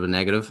both positive and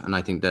negative. And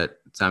I think that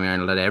Sammy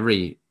Arnold had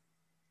every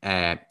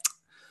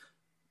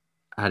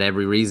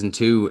reason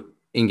to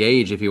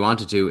engage if he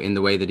wanted to in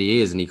the way that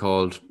he is, and he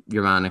called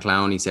your man a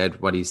clown. He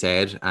said what he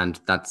said, and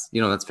that's,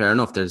 you know, that's fair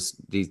enough. There's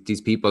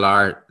these people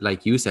are,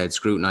 like you said,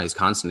 scrutinized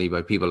constantly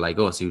by people like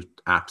us who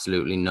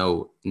absolutely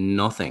know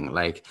nothing.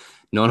 Like,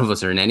 none of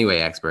us are in any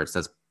way experts.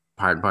 That's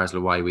part and parcel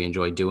of why we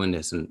enjoy doing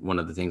this, and one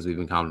of the things we've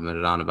been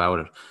complimented on about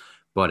it.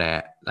 But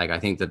like, I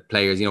think that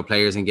players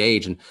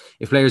engage, and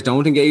if players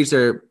don't engage,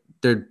 they're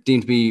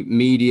deemed to be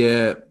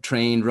media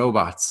trained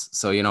robots.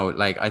 So, you know,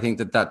 like, I think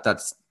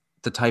that's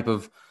the type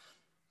of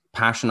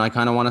passion I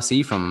kind of want to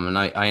see from him.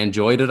 And I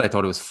enjoyed it. I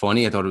thought it was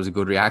funny. I thought it was a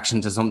good reaction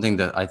to something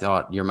that I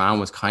thought your man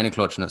was kind of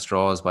clutching at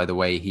straws by the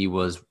way he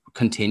was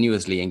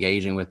continuously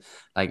engaging with.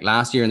 Like,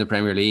 last year in the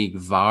Premier League,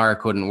 VAR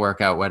couldn't work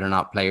out whether or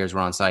not players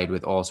were onside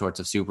with all sorts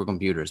of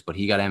supercomputers, but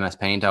he got MS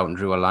Paint out and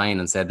drew a line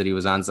and said that he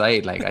was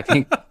onside. Like, I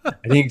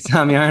think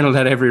Sammy Arnold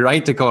had every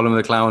right to call him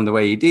a clown the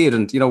way he did.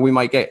 And, you know, we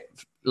might get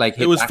like,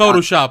 it was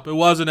Photoshop. It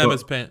wasn't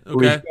MS Paint.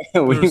 Okay.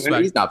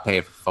 He's not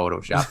paid for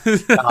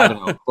Photoshop. I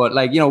don't know. But,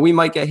 like, you know, we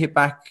might get hit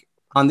back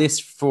on this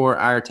for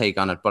our take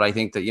on it. But I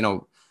think that, you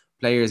know,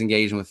 players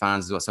engaging with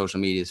fans is what social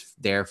media is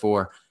there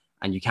for.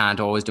 And you can't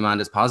always demand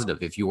it's positive.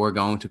 If you are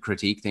going to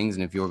critique things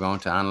and if you're going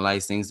to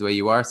analyze things the way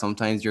you are,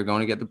 sometimes you're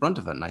going to get the brunt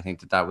of it. And I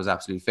think that was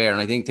absolutely fair.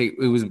 And I think it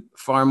was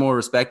far more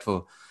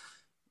respectful,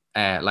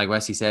 like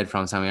Wesley said,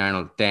 from Sammy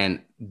Arnold,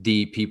 than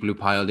the people who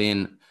piled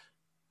in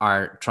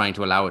are trying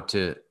to allow it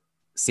to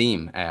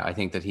seem. I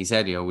think that he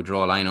said, you know, we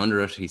draw a line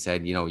under it. He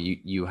said, you know,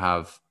 you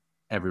have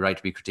every right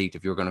to be critiqued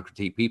if you're going to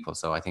critique people.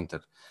 So I think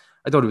that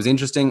I thought it was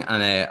interesting,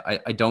 and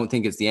I don't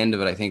think it's the end of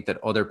it. I think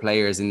that other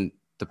players in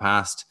the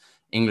past,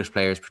 English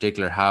players in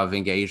particular, have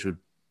engaged with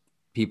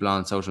people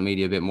on social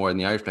media a bit more than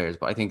the Irish players,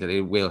 but I think that it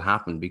will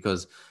happen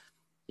because,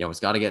 you know, it's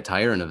got to get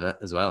tiring of it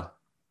as well.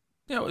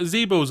 You know,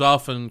 Zebo's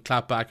often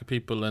clap back at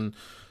people, and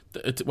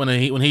when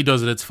he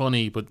does it, it's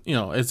funny. But, you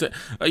know,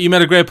 you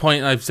made a great point,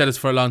 and I've said this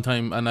for a long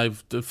time, and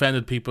I've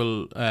defended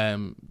people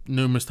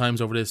numerous times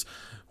over this.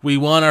 We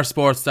want our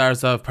sports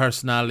stars to have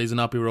personalities and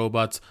not be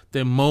robots.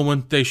 The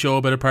moment they show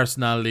a bit of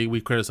personality,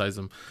 we criticize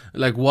them.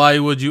 Like, why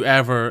would you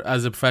ever,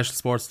 as a professional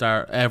sports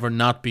star, ever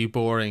not be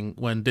boring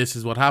when this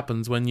is what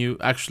happens when you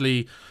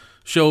actually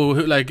show,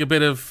 like, a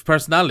bit of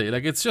personality?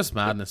 Like, it's just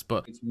madness.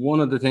 But it's one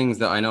of the things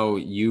that I know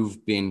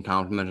you've been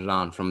complimented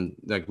on from,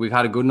 like, we've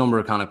had a good number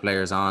of Connacht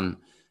players on,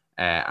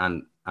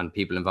 and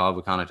people involved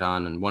with Connacht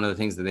on, and one of the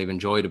things that they've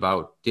enjoyed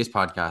about this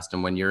podcast,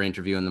 and when you're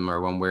interviewing them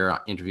or when we're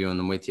interviewing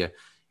them with you,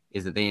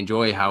 is that they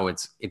enjoy how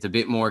it's a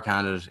bit more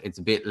candid. It's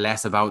a bit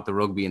less about the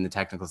rugby and the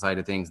technical side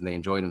of things, and they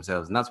enjoy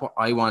themselves. And that's what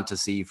I want to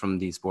see from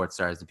these sports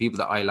stars, the people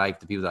that I like,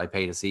 the people that I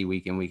pay to see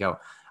week in, week out.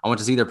 I want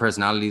to see their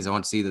personalities. I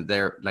want to see that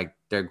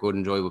they're good,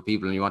 enjoyable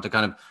people. And you want to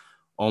kind of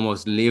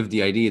almost live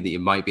the idea that you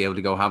might be able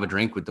to go have a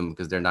drink with them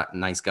because they're not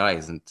nice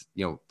guys. And,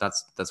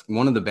 that's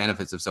one of the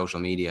benefits of social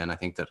media. And I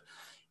think that,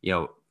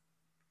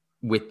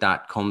 with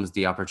that comes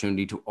the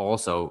opportunity to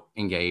also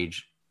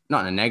engage,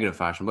 not in a negative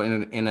fashion, but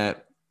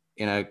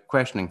in a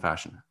questioning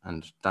fashion.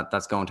 And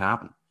that's going to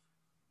happen.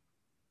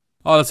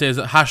 All I'll say is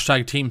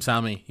hashtag Team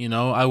Sammy.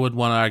 I wouldn't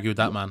want to argue with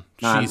that man.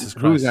 Jesus Christ.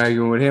 Who's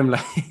arguing with him?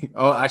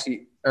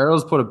 Actually,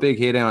 Earls put a big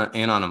hit in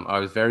on him. I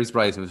was very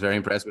surprised. I was very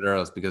impressed with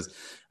Earls because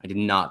I did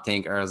not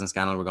think Earls and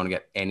Scannell were going to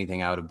get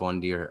anything out of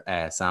Bundy or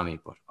Sammy.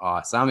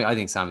 But Sammy, I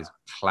think Sammy's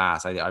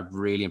class. I'm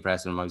really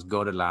impressed with him. I was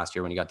gutted last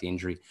year when he got the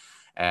injury,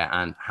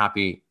 and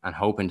happy and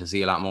hoping to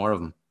see a lot more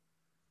of him.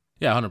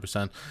 Yeah,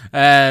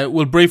 100%.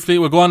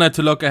 We'll go on now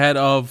to look ahead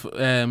of,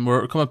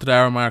 we're coming up to the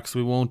hour mark, so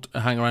we won't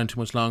hang around too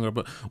much longer.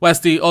 But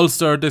Westy,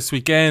 Ulster this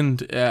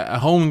weekend, a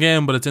home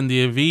game, but it's in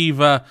the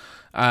Aviva.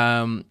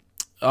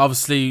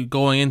 Obviously,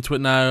 going into it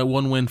now,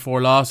 1 win,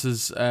 4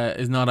 losses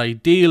is not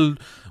ideal.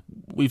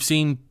 We've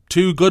seen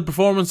 2 good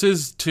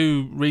performances,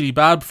 2 really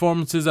bad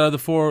performances out of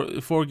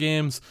the four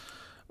games.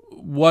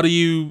 What are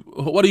you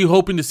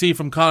hoping to see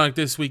from Connacht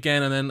this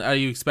weekend? And then are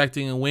you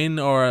expecting a win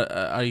or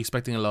are you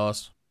expecting a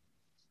loss?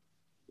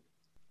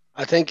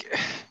 I think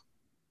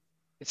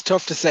it's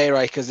tough to say,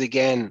 right? Because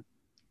again,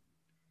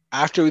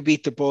 after we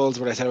beat the Bulls,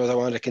 what I said was I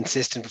wanted a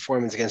consistent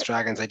performance against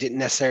Dragons. I didn't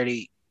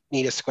necessarily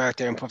need us to go out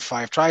there and put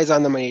 5 tries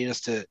on them. I needed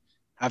us to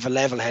have a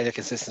level-headed,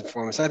 consistent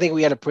performance. So I think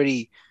we had a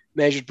pretty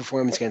measured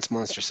performance against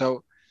Munster.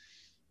 So,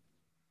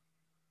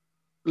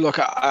 look,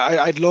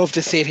 I'd love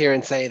to sit here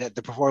and say that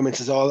the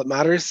performance is all that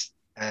matters.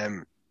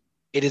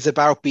 It is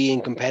about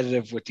being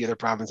competitive with the other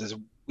provinces.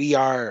 We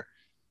are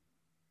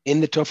in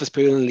the toughest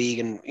pool in the league,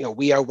 and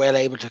we are well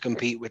able to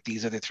compete with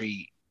these other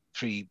three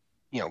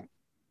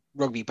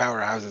rugby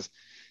powerhouses.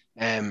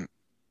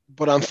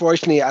 But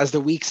unfortunately, as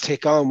the weeks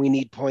tick on, we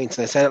need points.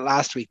 And I said it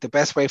last week, the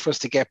best way for us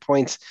to get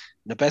points,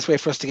 the best way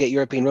for us to get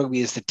European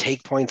rugby is to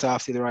take points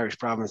off the other Irish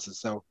provinces.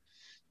 So,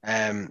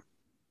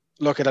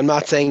 look, I'm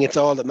not saying it's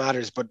all that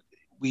matters, but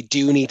we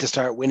do need to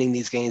start winning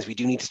these games. We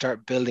do need to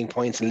start building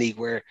points in league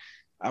where,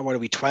 what are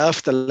we,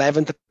 12th,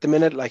 11th at the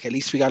minute? Like, at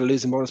least we got to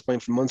lose a bonus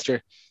point from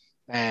Munster.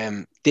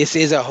 This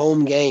is a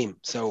home game,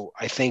 so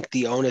I think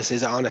the onus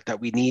is on it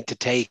that we need to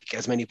take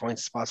as many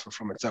points as possible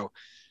from it. So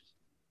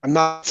I'm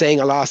not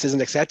saying a loss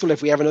isn't acceptable.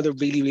 If we have another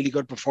really, really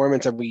good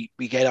performance and we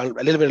get on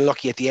a little bit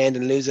unlucky at the end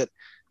and lose it,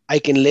 I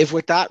can live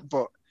with that.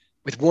 But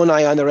with one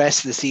eye on the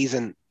rest of the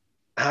season,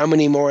 how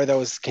many more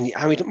times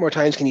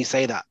can you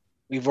say that?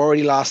 We've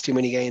already lost too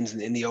many games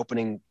in the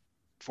opening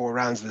 4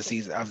 rounds of the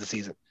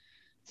season.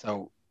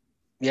 So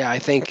yeah, I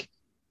think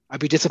I'd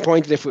be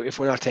disappointed if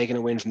we're not taking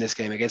a win from this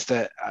game against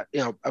a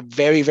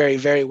very, very,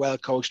 very well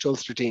coached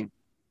Ulster team.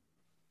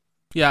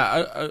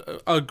 Yeah,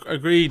 I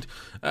agreed.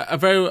 A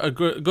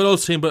good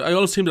Ulster team, but an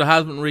Ulster team that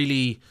hasn't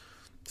really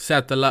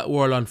set the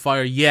world on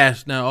fire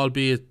yet. Now,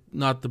 albeit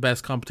not the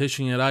best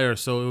competition yet either,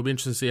 so it'll be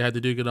interesting to see how they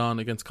do get on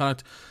against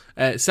Connacht.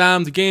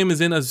 Sam, the game is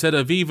in, as I said,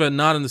 Aviva,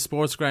 not in the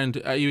sports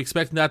ground. Are you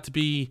expecting that to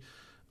be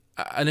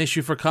an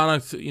issue for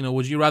Connacht?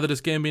 Would you rather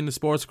this game be in the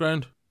sports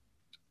ground?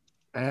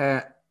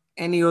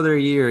 Any other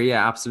year,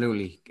 yeah,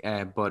 absolutely.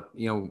 But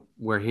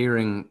we're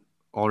hearing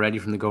already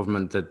from the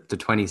government that the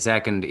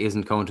 22nd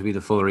isn't going to be the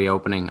full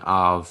reopening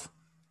of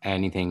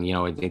anything.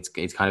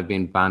 It's kind of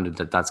been banded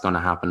that's going to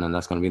happen, and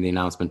that's going to be the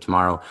announcement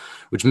tomorrow,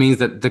 which means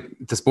that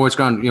the sports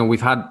ground,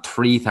 we've had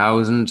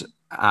 3,000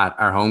 at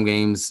our home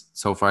games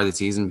so far this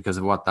season because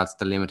of that's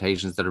the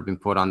limitations that have been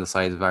put on the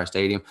size of our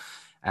stadium.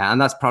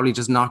 And that's probably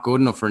just not good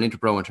enough for an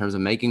Interpro in terms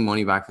of making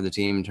money back for the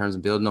team, in terms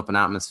of building up an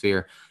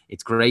atmosphere.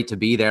 It's great to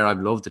be there.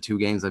 I've loved the 2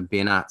 games I've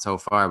been at so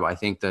far, but I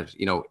think that,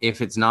 if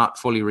it's not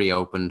fully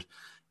reopened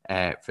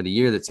for the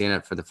year that's in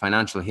it, for the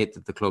financial hit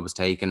that the club has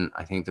taken,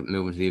 I think that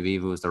moving to the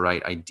Aviva was the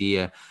right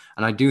idea.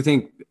 And I do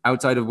think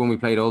outside of when we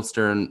played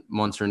Ulster and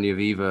Munster in the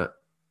Aviva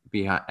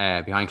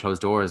behind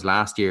closed doors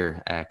last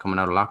year, coming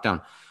out of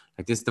lockdown,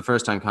 like this is the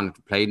first time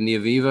Connacht played in the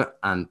Aviva,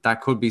 and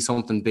that could be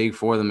something big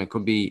for them. It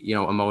could be,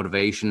 a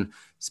motivation,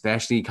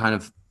 especially kind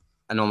of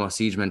an almost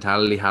siege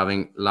mentality,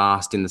 having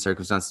lost in the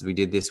circumstances we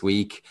did this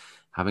week,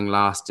 having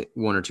lost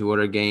 1 or 2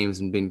 other games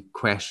and been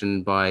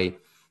questioned by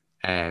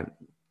the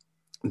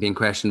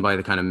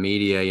kind of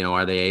media.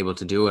 Are they able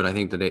to do it? I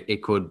think that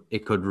it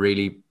could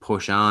really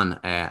push on.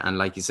 And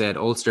like you said,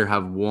 Ulster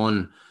have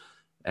won.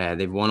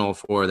 They've won all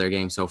 4 of their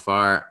games so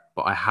far,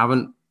 but I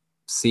haven't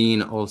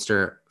seen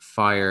Ulster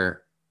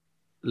fire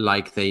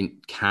like they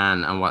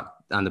can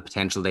and the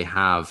potential they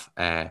have.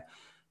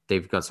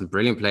 They've got some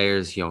brilliant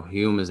players.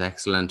 Hume is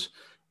excellent.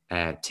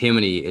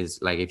 Timoney is,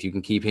 like, if you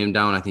can keep him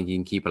down, I think you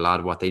can keep a lot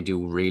of what they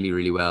do really,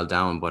 really well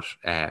down. But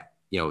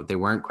they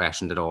weren't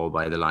questioned at all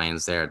by the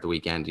Lions there at the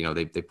weekend.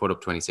 They put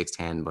up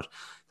 26-10, but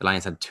the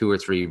Lions had 2 or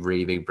 3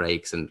 really big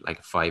breaks and like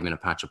a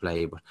 5-minute patch of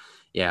play. But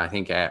yeah, I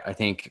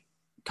think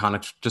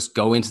Connacht just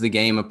go into the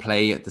game and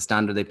play at the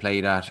standard they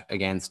played at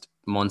against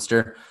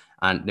Munster.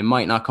 And they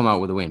might not come out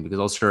with a win because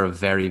Ulster are a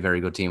very, very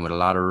good team with a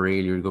lot of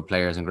really, really good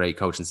players and great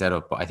coaching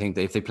setup. But I think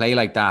that if they play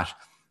like that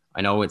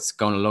I know it's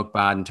going to look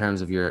bad in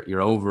terms of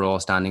your overall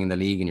standing in the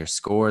league and your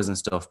scores and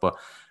stuff, but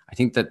I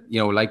think that,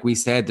 like we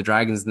said, the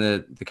Dragons and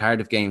the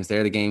Cardiff games,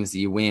 they're the games that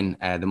you win.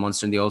 The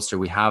Munster and the Ulster,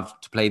 we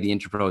have to play the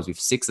Interpros. We have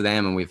 6 of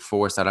them and we have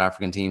 4 South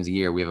African teams a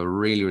year. We have a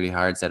really, really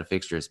hard set of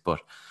fixtures. But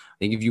I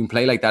think if you can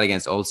play like that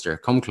against Ulster,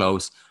 come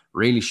close,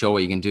 really show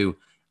what you can do.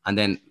 And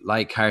then,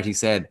 like Harty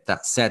said,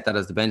 set that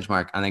as the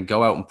benchmark and then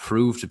go out and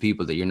prove to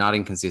people that you're not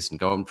inconsistent.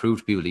 Go out and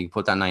prove to people that you can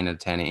put that 9 out of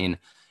 10 in.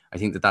 I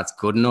think that that's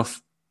good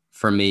enough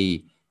for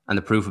me. And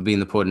the proof will be in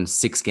the pudding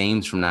 6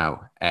 games from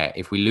now.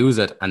 If we lose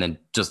it and then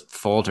just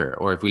falter,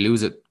 or if we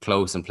lose it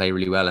close and play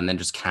really well and then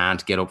just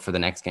can't get up for the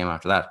next game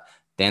after that,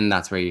 then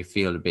that's where you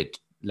feel a bit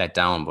let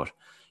down. But,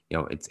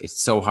 it's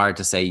so hard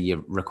to say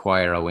you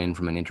require a win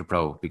from an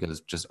Interpro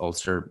because just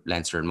Ulster,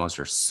 Leinster and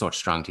Munster are such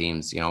strong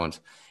teams, and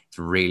it's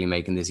really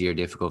making this year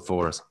difficult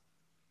for us.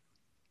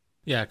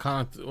 Yeah,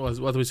 Connacht was,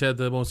 what we said,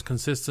 the most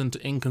consistent,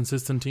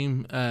 inconsistent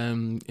team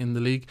in the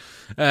league.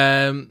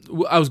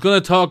 I was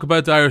going to talk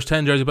about the Irish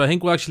 10 jersey, but I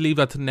think we'll actually leave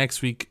that to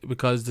next week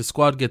because the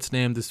squad gets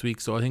named this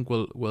week. So I think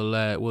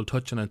we'll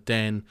touch on it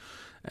then.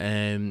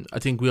 I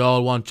think we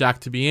all want Jack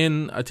to be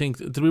in. I think,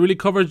 did we really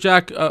cover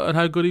Jack and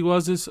how good he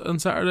was on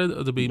Saturday?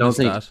 Or did we miss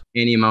that?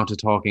 Any amount of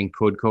talking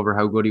could cover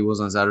how good he was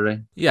on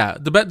Saturday. Yeah,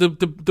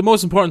 the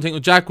most important thing,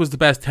 Jack was the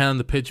best 10 on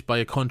the pitch by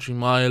a country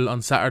mile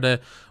on Saturday.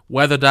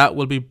 Whether that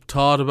will be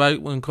thought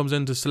about when it comes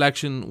into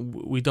selection,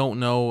 we don't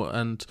know.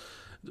 And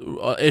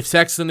if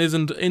Sexton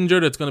isn't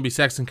injured, it's going to be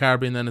Sexton,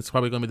 Carbery, and then it's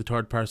probably going to be the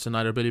third person,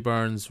 either Billy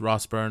Burns,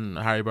 Ross Byrne,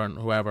 Harry Byrne,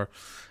 whoever.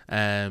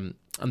 And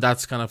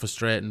that's kind of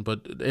frustrating. But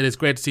it is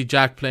great to see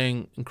Jack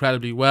playing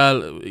incredibly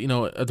well.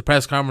 At the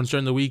press conference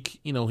during the week,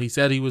 he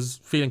said he was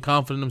feeling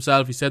confident in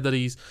himself. He said that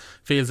he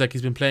feels like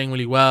he's been playing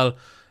really well.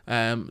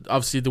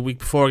 Obviously the week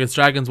before against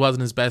Dragons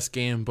wasn't his best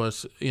game,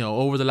 but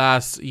over the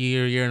last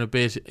year and a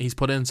bit, he's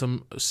put in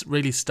some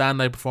really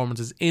standout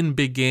performances in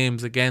big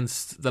games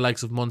against the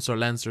likes of Munster,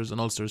 Leinsters and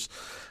Ulsters,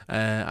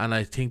 and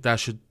I think that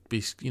should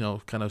be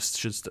kind of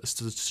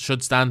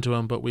should stand to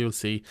him, but we will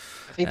see.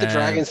 I think the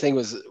Dragons thing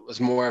was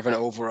more of an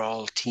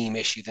overall team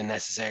issue than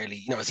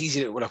necessarily, it's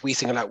easy to, if we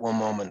single out one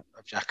moment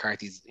of Jack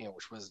Carthy's,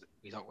 which was,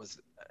 we thought was,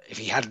 if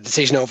he had a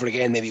decision over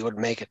again, maybe he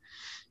wouldn't make it.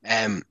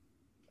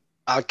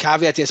 I'll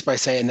caveat this by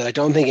saying that I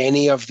don't think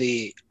any of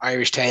the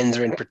Irish 10s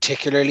are in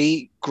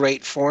particularly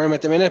great form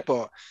at the minute,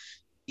 but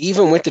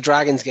even with the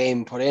Dragons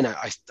game put in,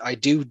 I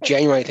do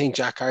genuinely think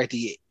Jack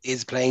Carthy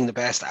is playing the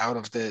best out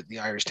of the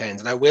Irish 10s.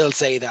 And I will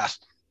say that,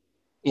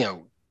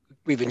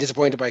 we've been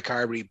disappointed by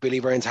Carbery. Billy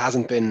Burns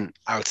hasn't been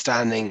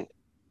outstanding.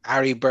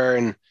 Harry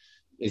Byrne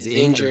is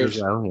injured.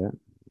 Well,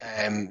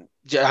 yeah.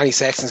 Johnny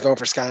Sexton's going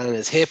for scan on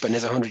his hip and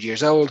is 100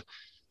 years old.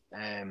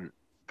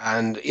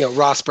 And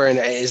Ross Byrne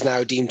is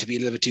now deemed to be a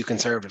little bit too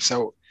conservative.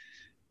 So,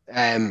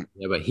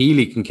 but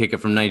Healy can kick it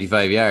from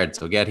 95 yards,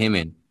 so get him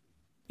in.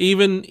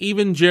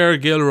 Even Ger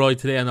Gilroy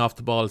today on Off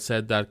the Ball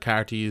said that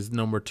Carty is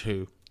number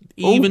 2.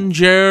 Even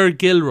Ger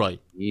Gilroy.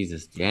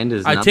 Jesus,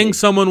 I think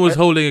someone was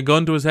holding a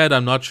gun to his head.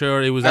 I'm not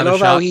sure. It was. I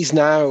love how he's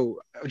now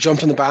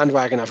jumped on the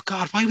bandwagon of,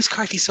 God, why was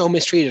Carty so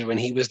mistreated when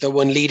he was the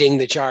one leading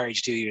the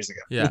charge 2 years ago?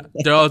 Yeah,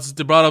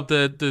 they brought up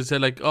they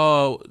said like,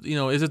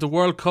 is it the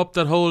World Cup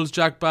that holds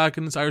Jack back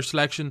in this Irish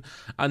selection?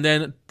 And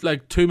then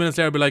like 2 minutes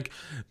later, be like,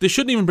 they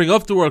shouldn't even bring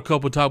up the World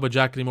Cup and talk about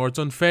Jack anymore. It's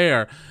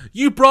unfair.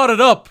 You brought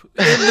it up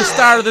in the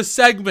start of the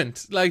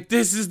segment. Like,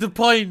 this is the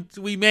point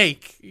we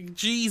make.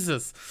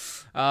 Jesus.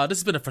 This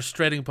has been a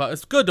frustrating part.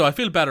 It's good though. I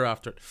feel better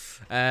after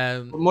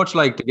it. Much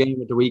like the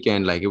game at the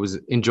weekend, like it was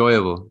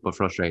enjoyable but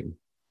frustrating.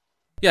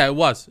 Yeah, it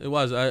was,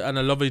 and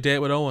a lovely date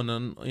with Owen,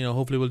 and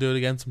hopefully we'll do it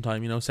again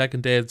sometime.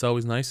 Second date, it's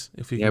always nice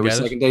if you can get it.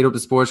 Second date up the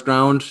sports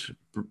ground.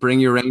 Bring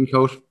your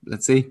raincoat.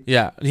 Let's see.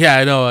 Yeah,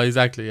 I know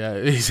exactly.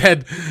 Yeah,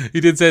 he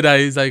did say that.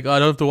 He's like, I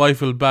don't know if the wife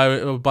will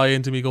buy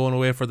into me going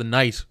away for the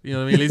night. You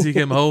know what I mean? At least he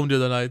came home the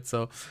other night,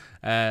 so.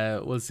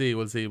 We'll see.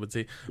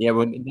 Yeah,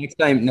 but next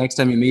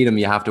time you meet him,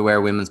 you have to wear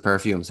women's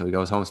perfume, so he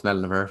goes home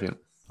smelling the perfume.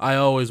 I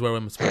always wear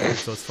women's perfume,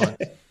 so it's fine.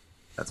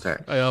 That's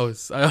fair. I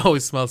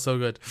always smell so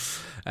good.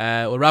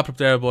 We'll wrap up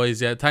there,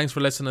 boys. Yeah, thanks for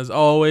listening as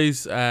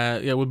always.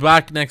 We'll be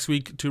back next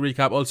week to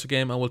recap Ulster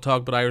game, and we'll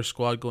talk about Irish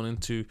squad going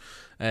into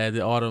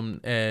the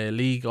Autumn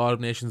League, Autumn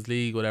Nations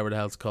League, whatever the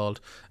hell it's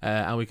called,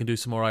 and we can do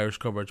some more Irish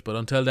coverage. But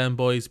until then,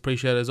 boys,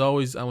 appreciate it as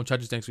always, and we'll chat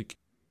to you next week.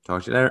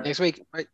 Talk to you later. Next week. Bye.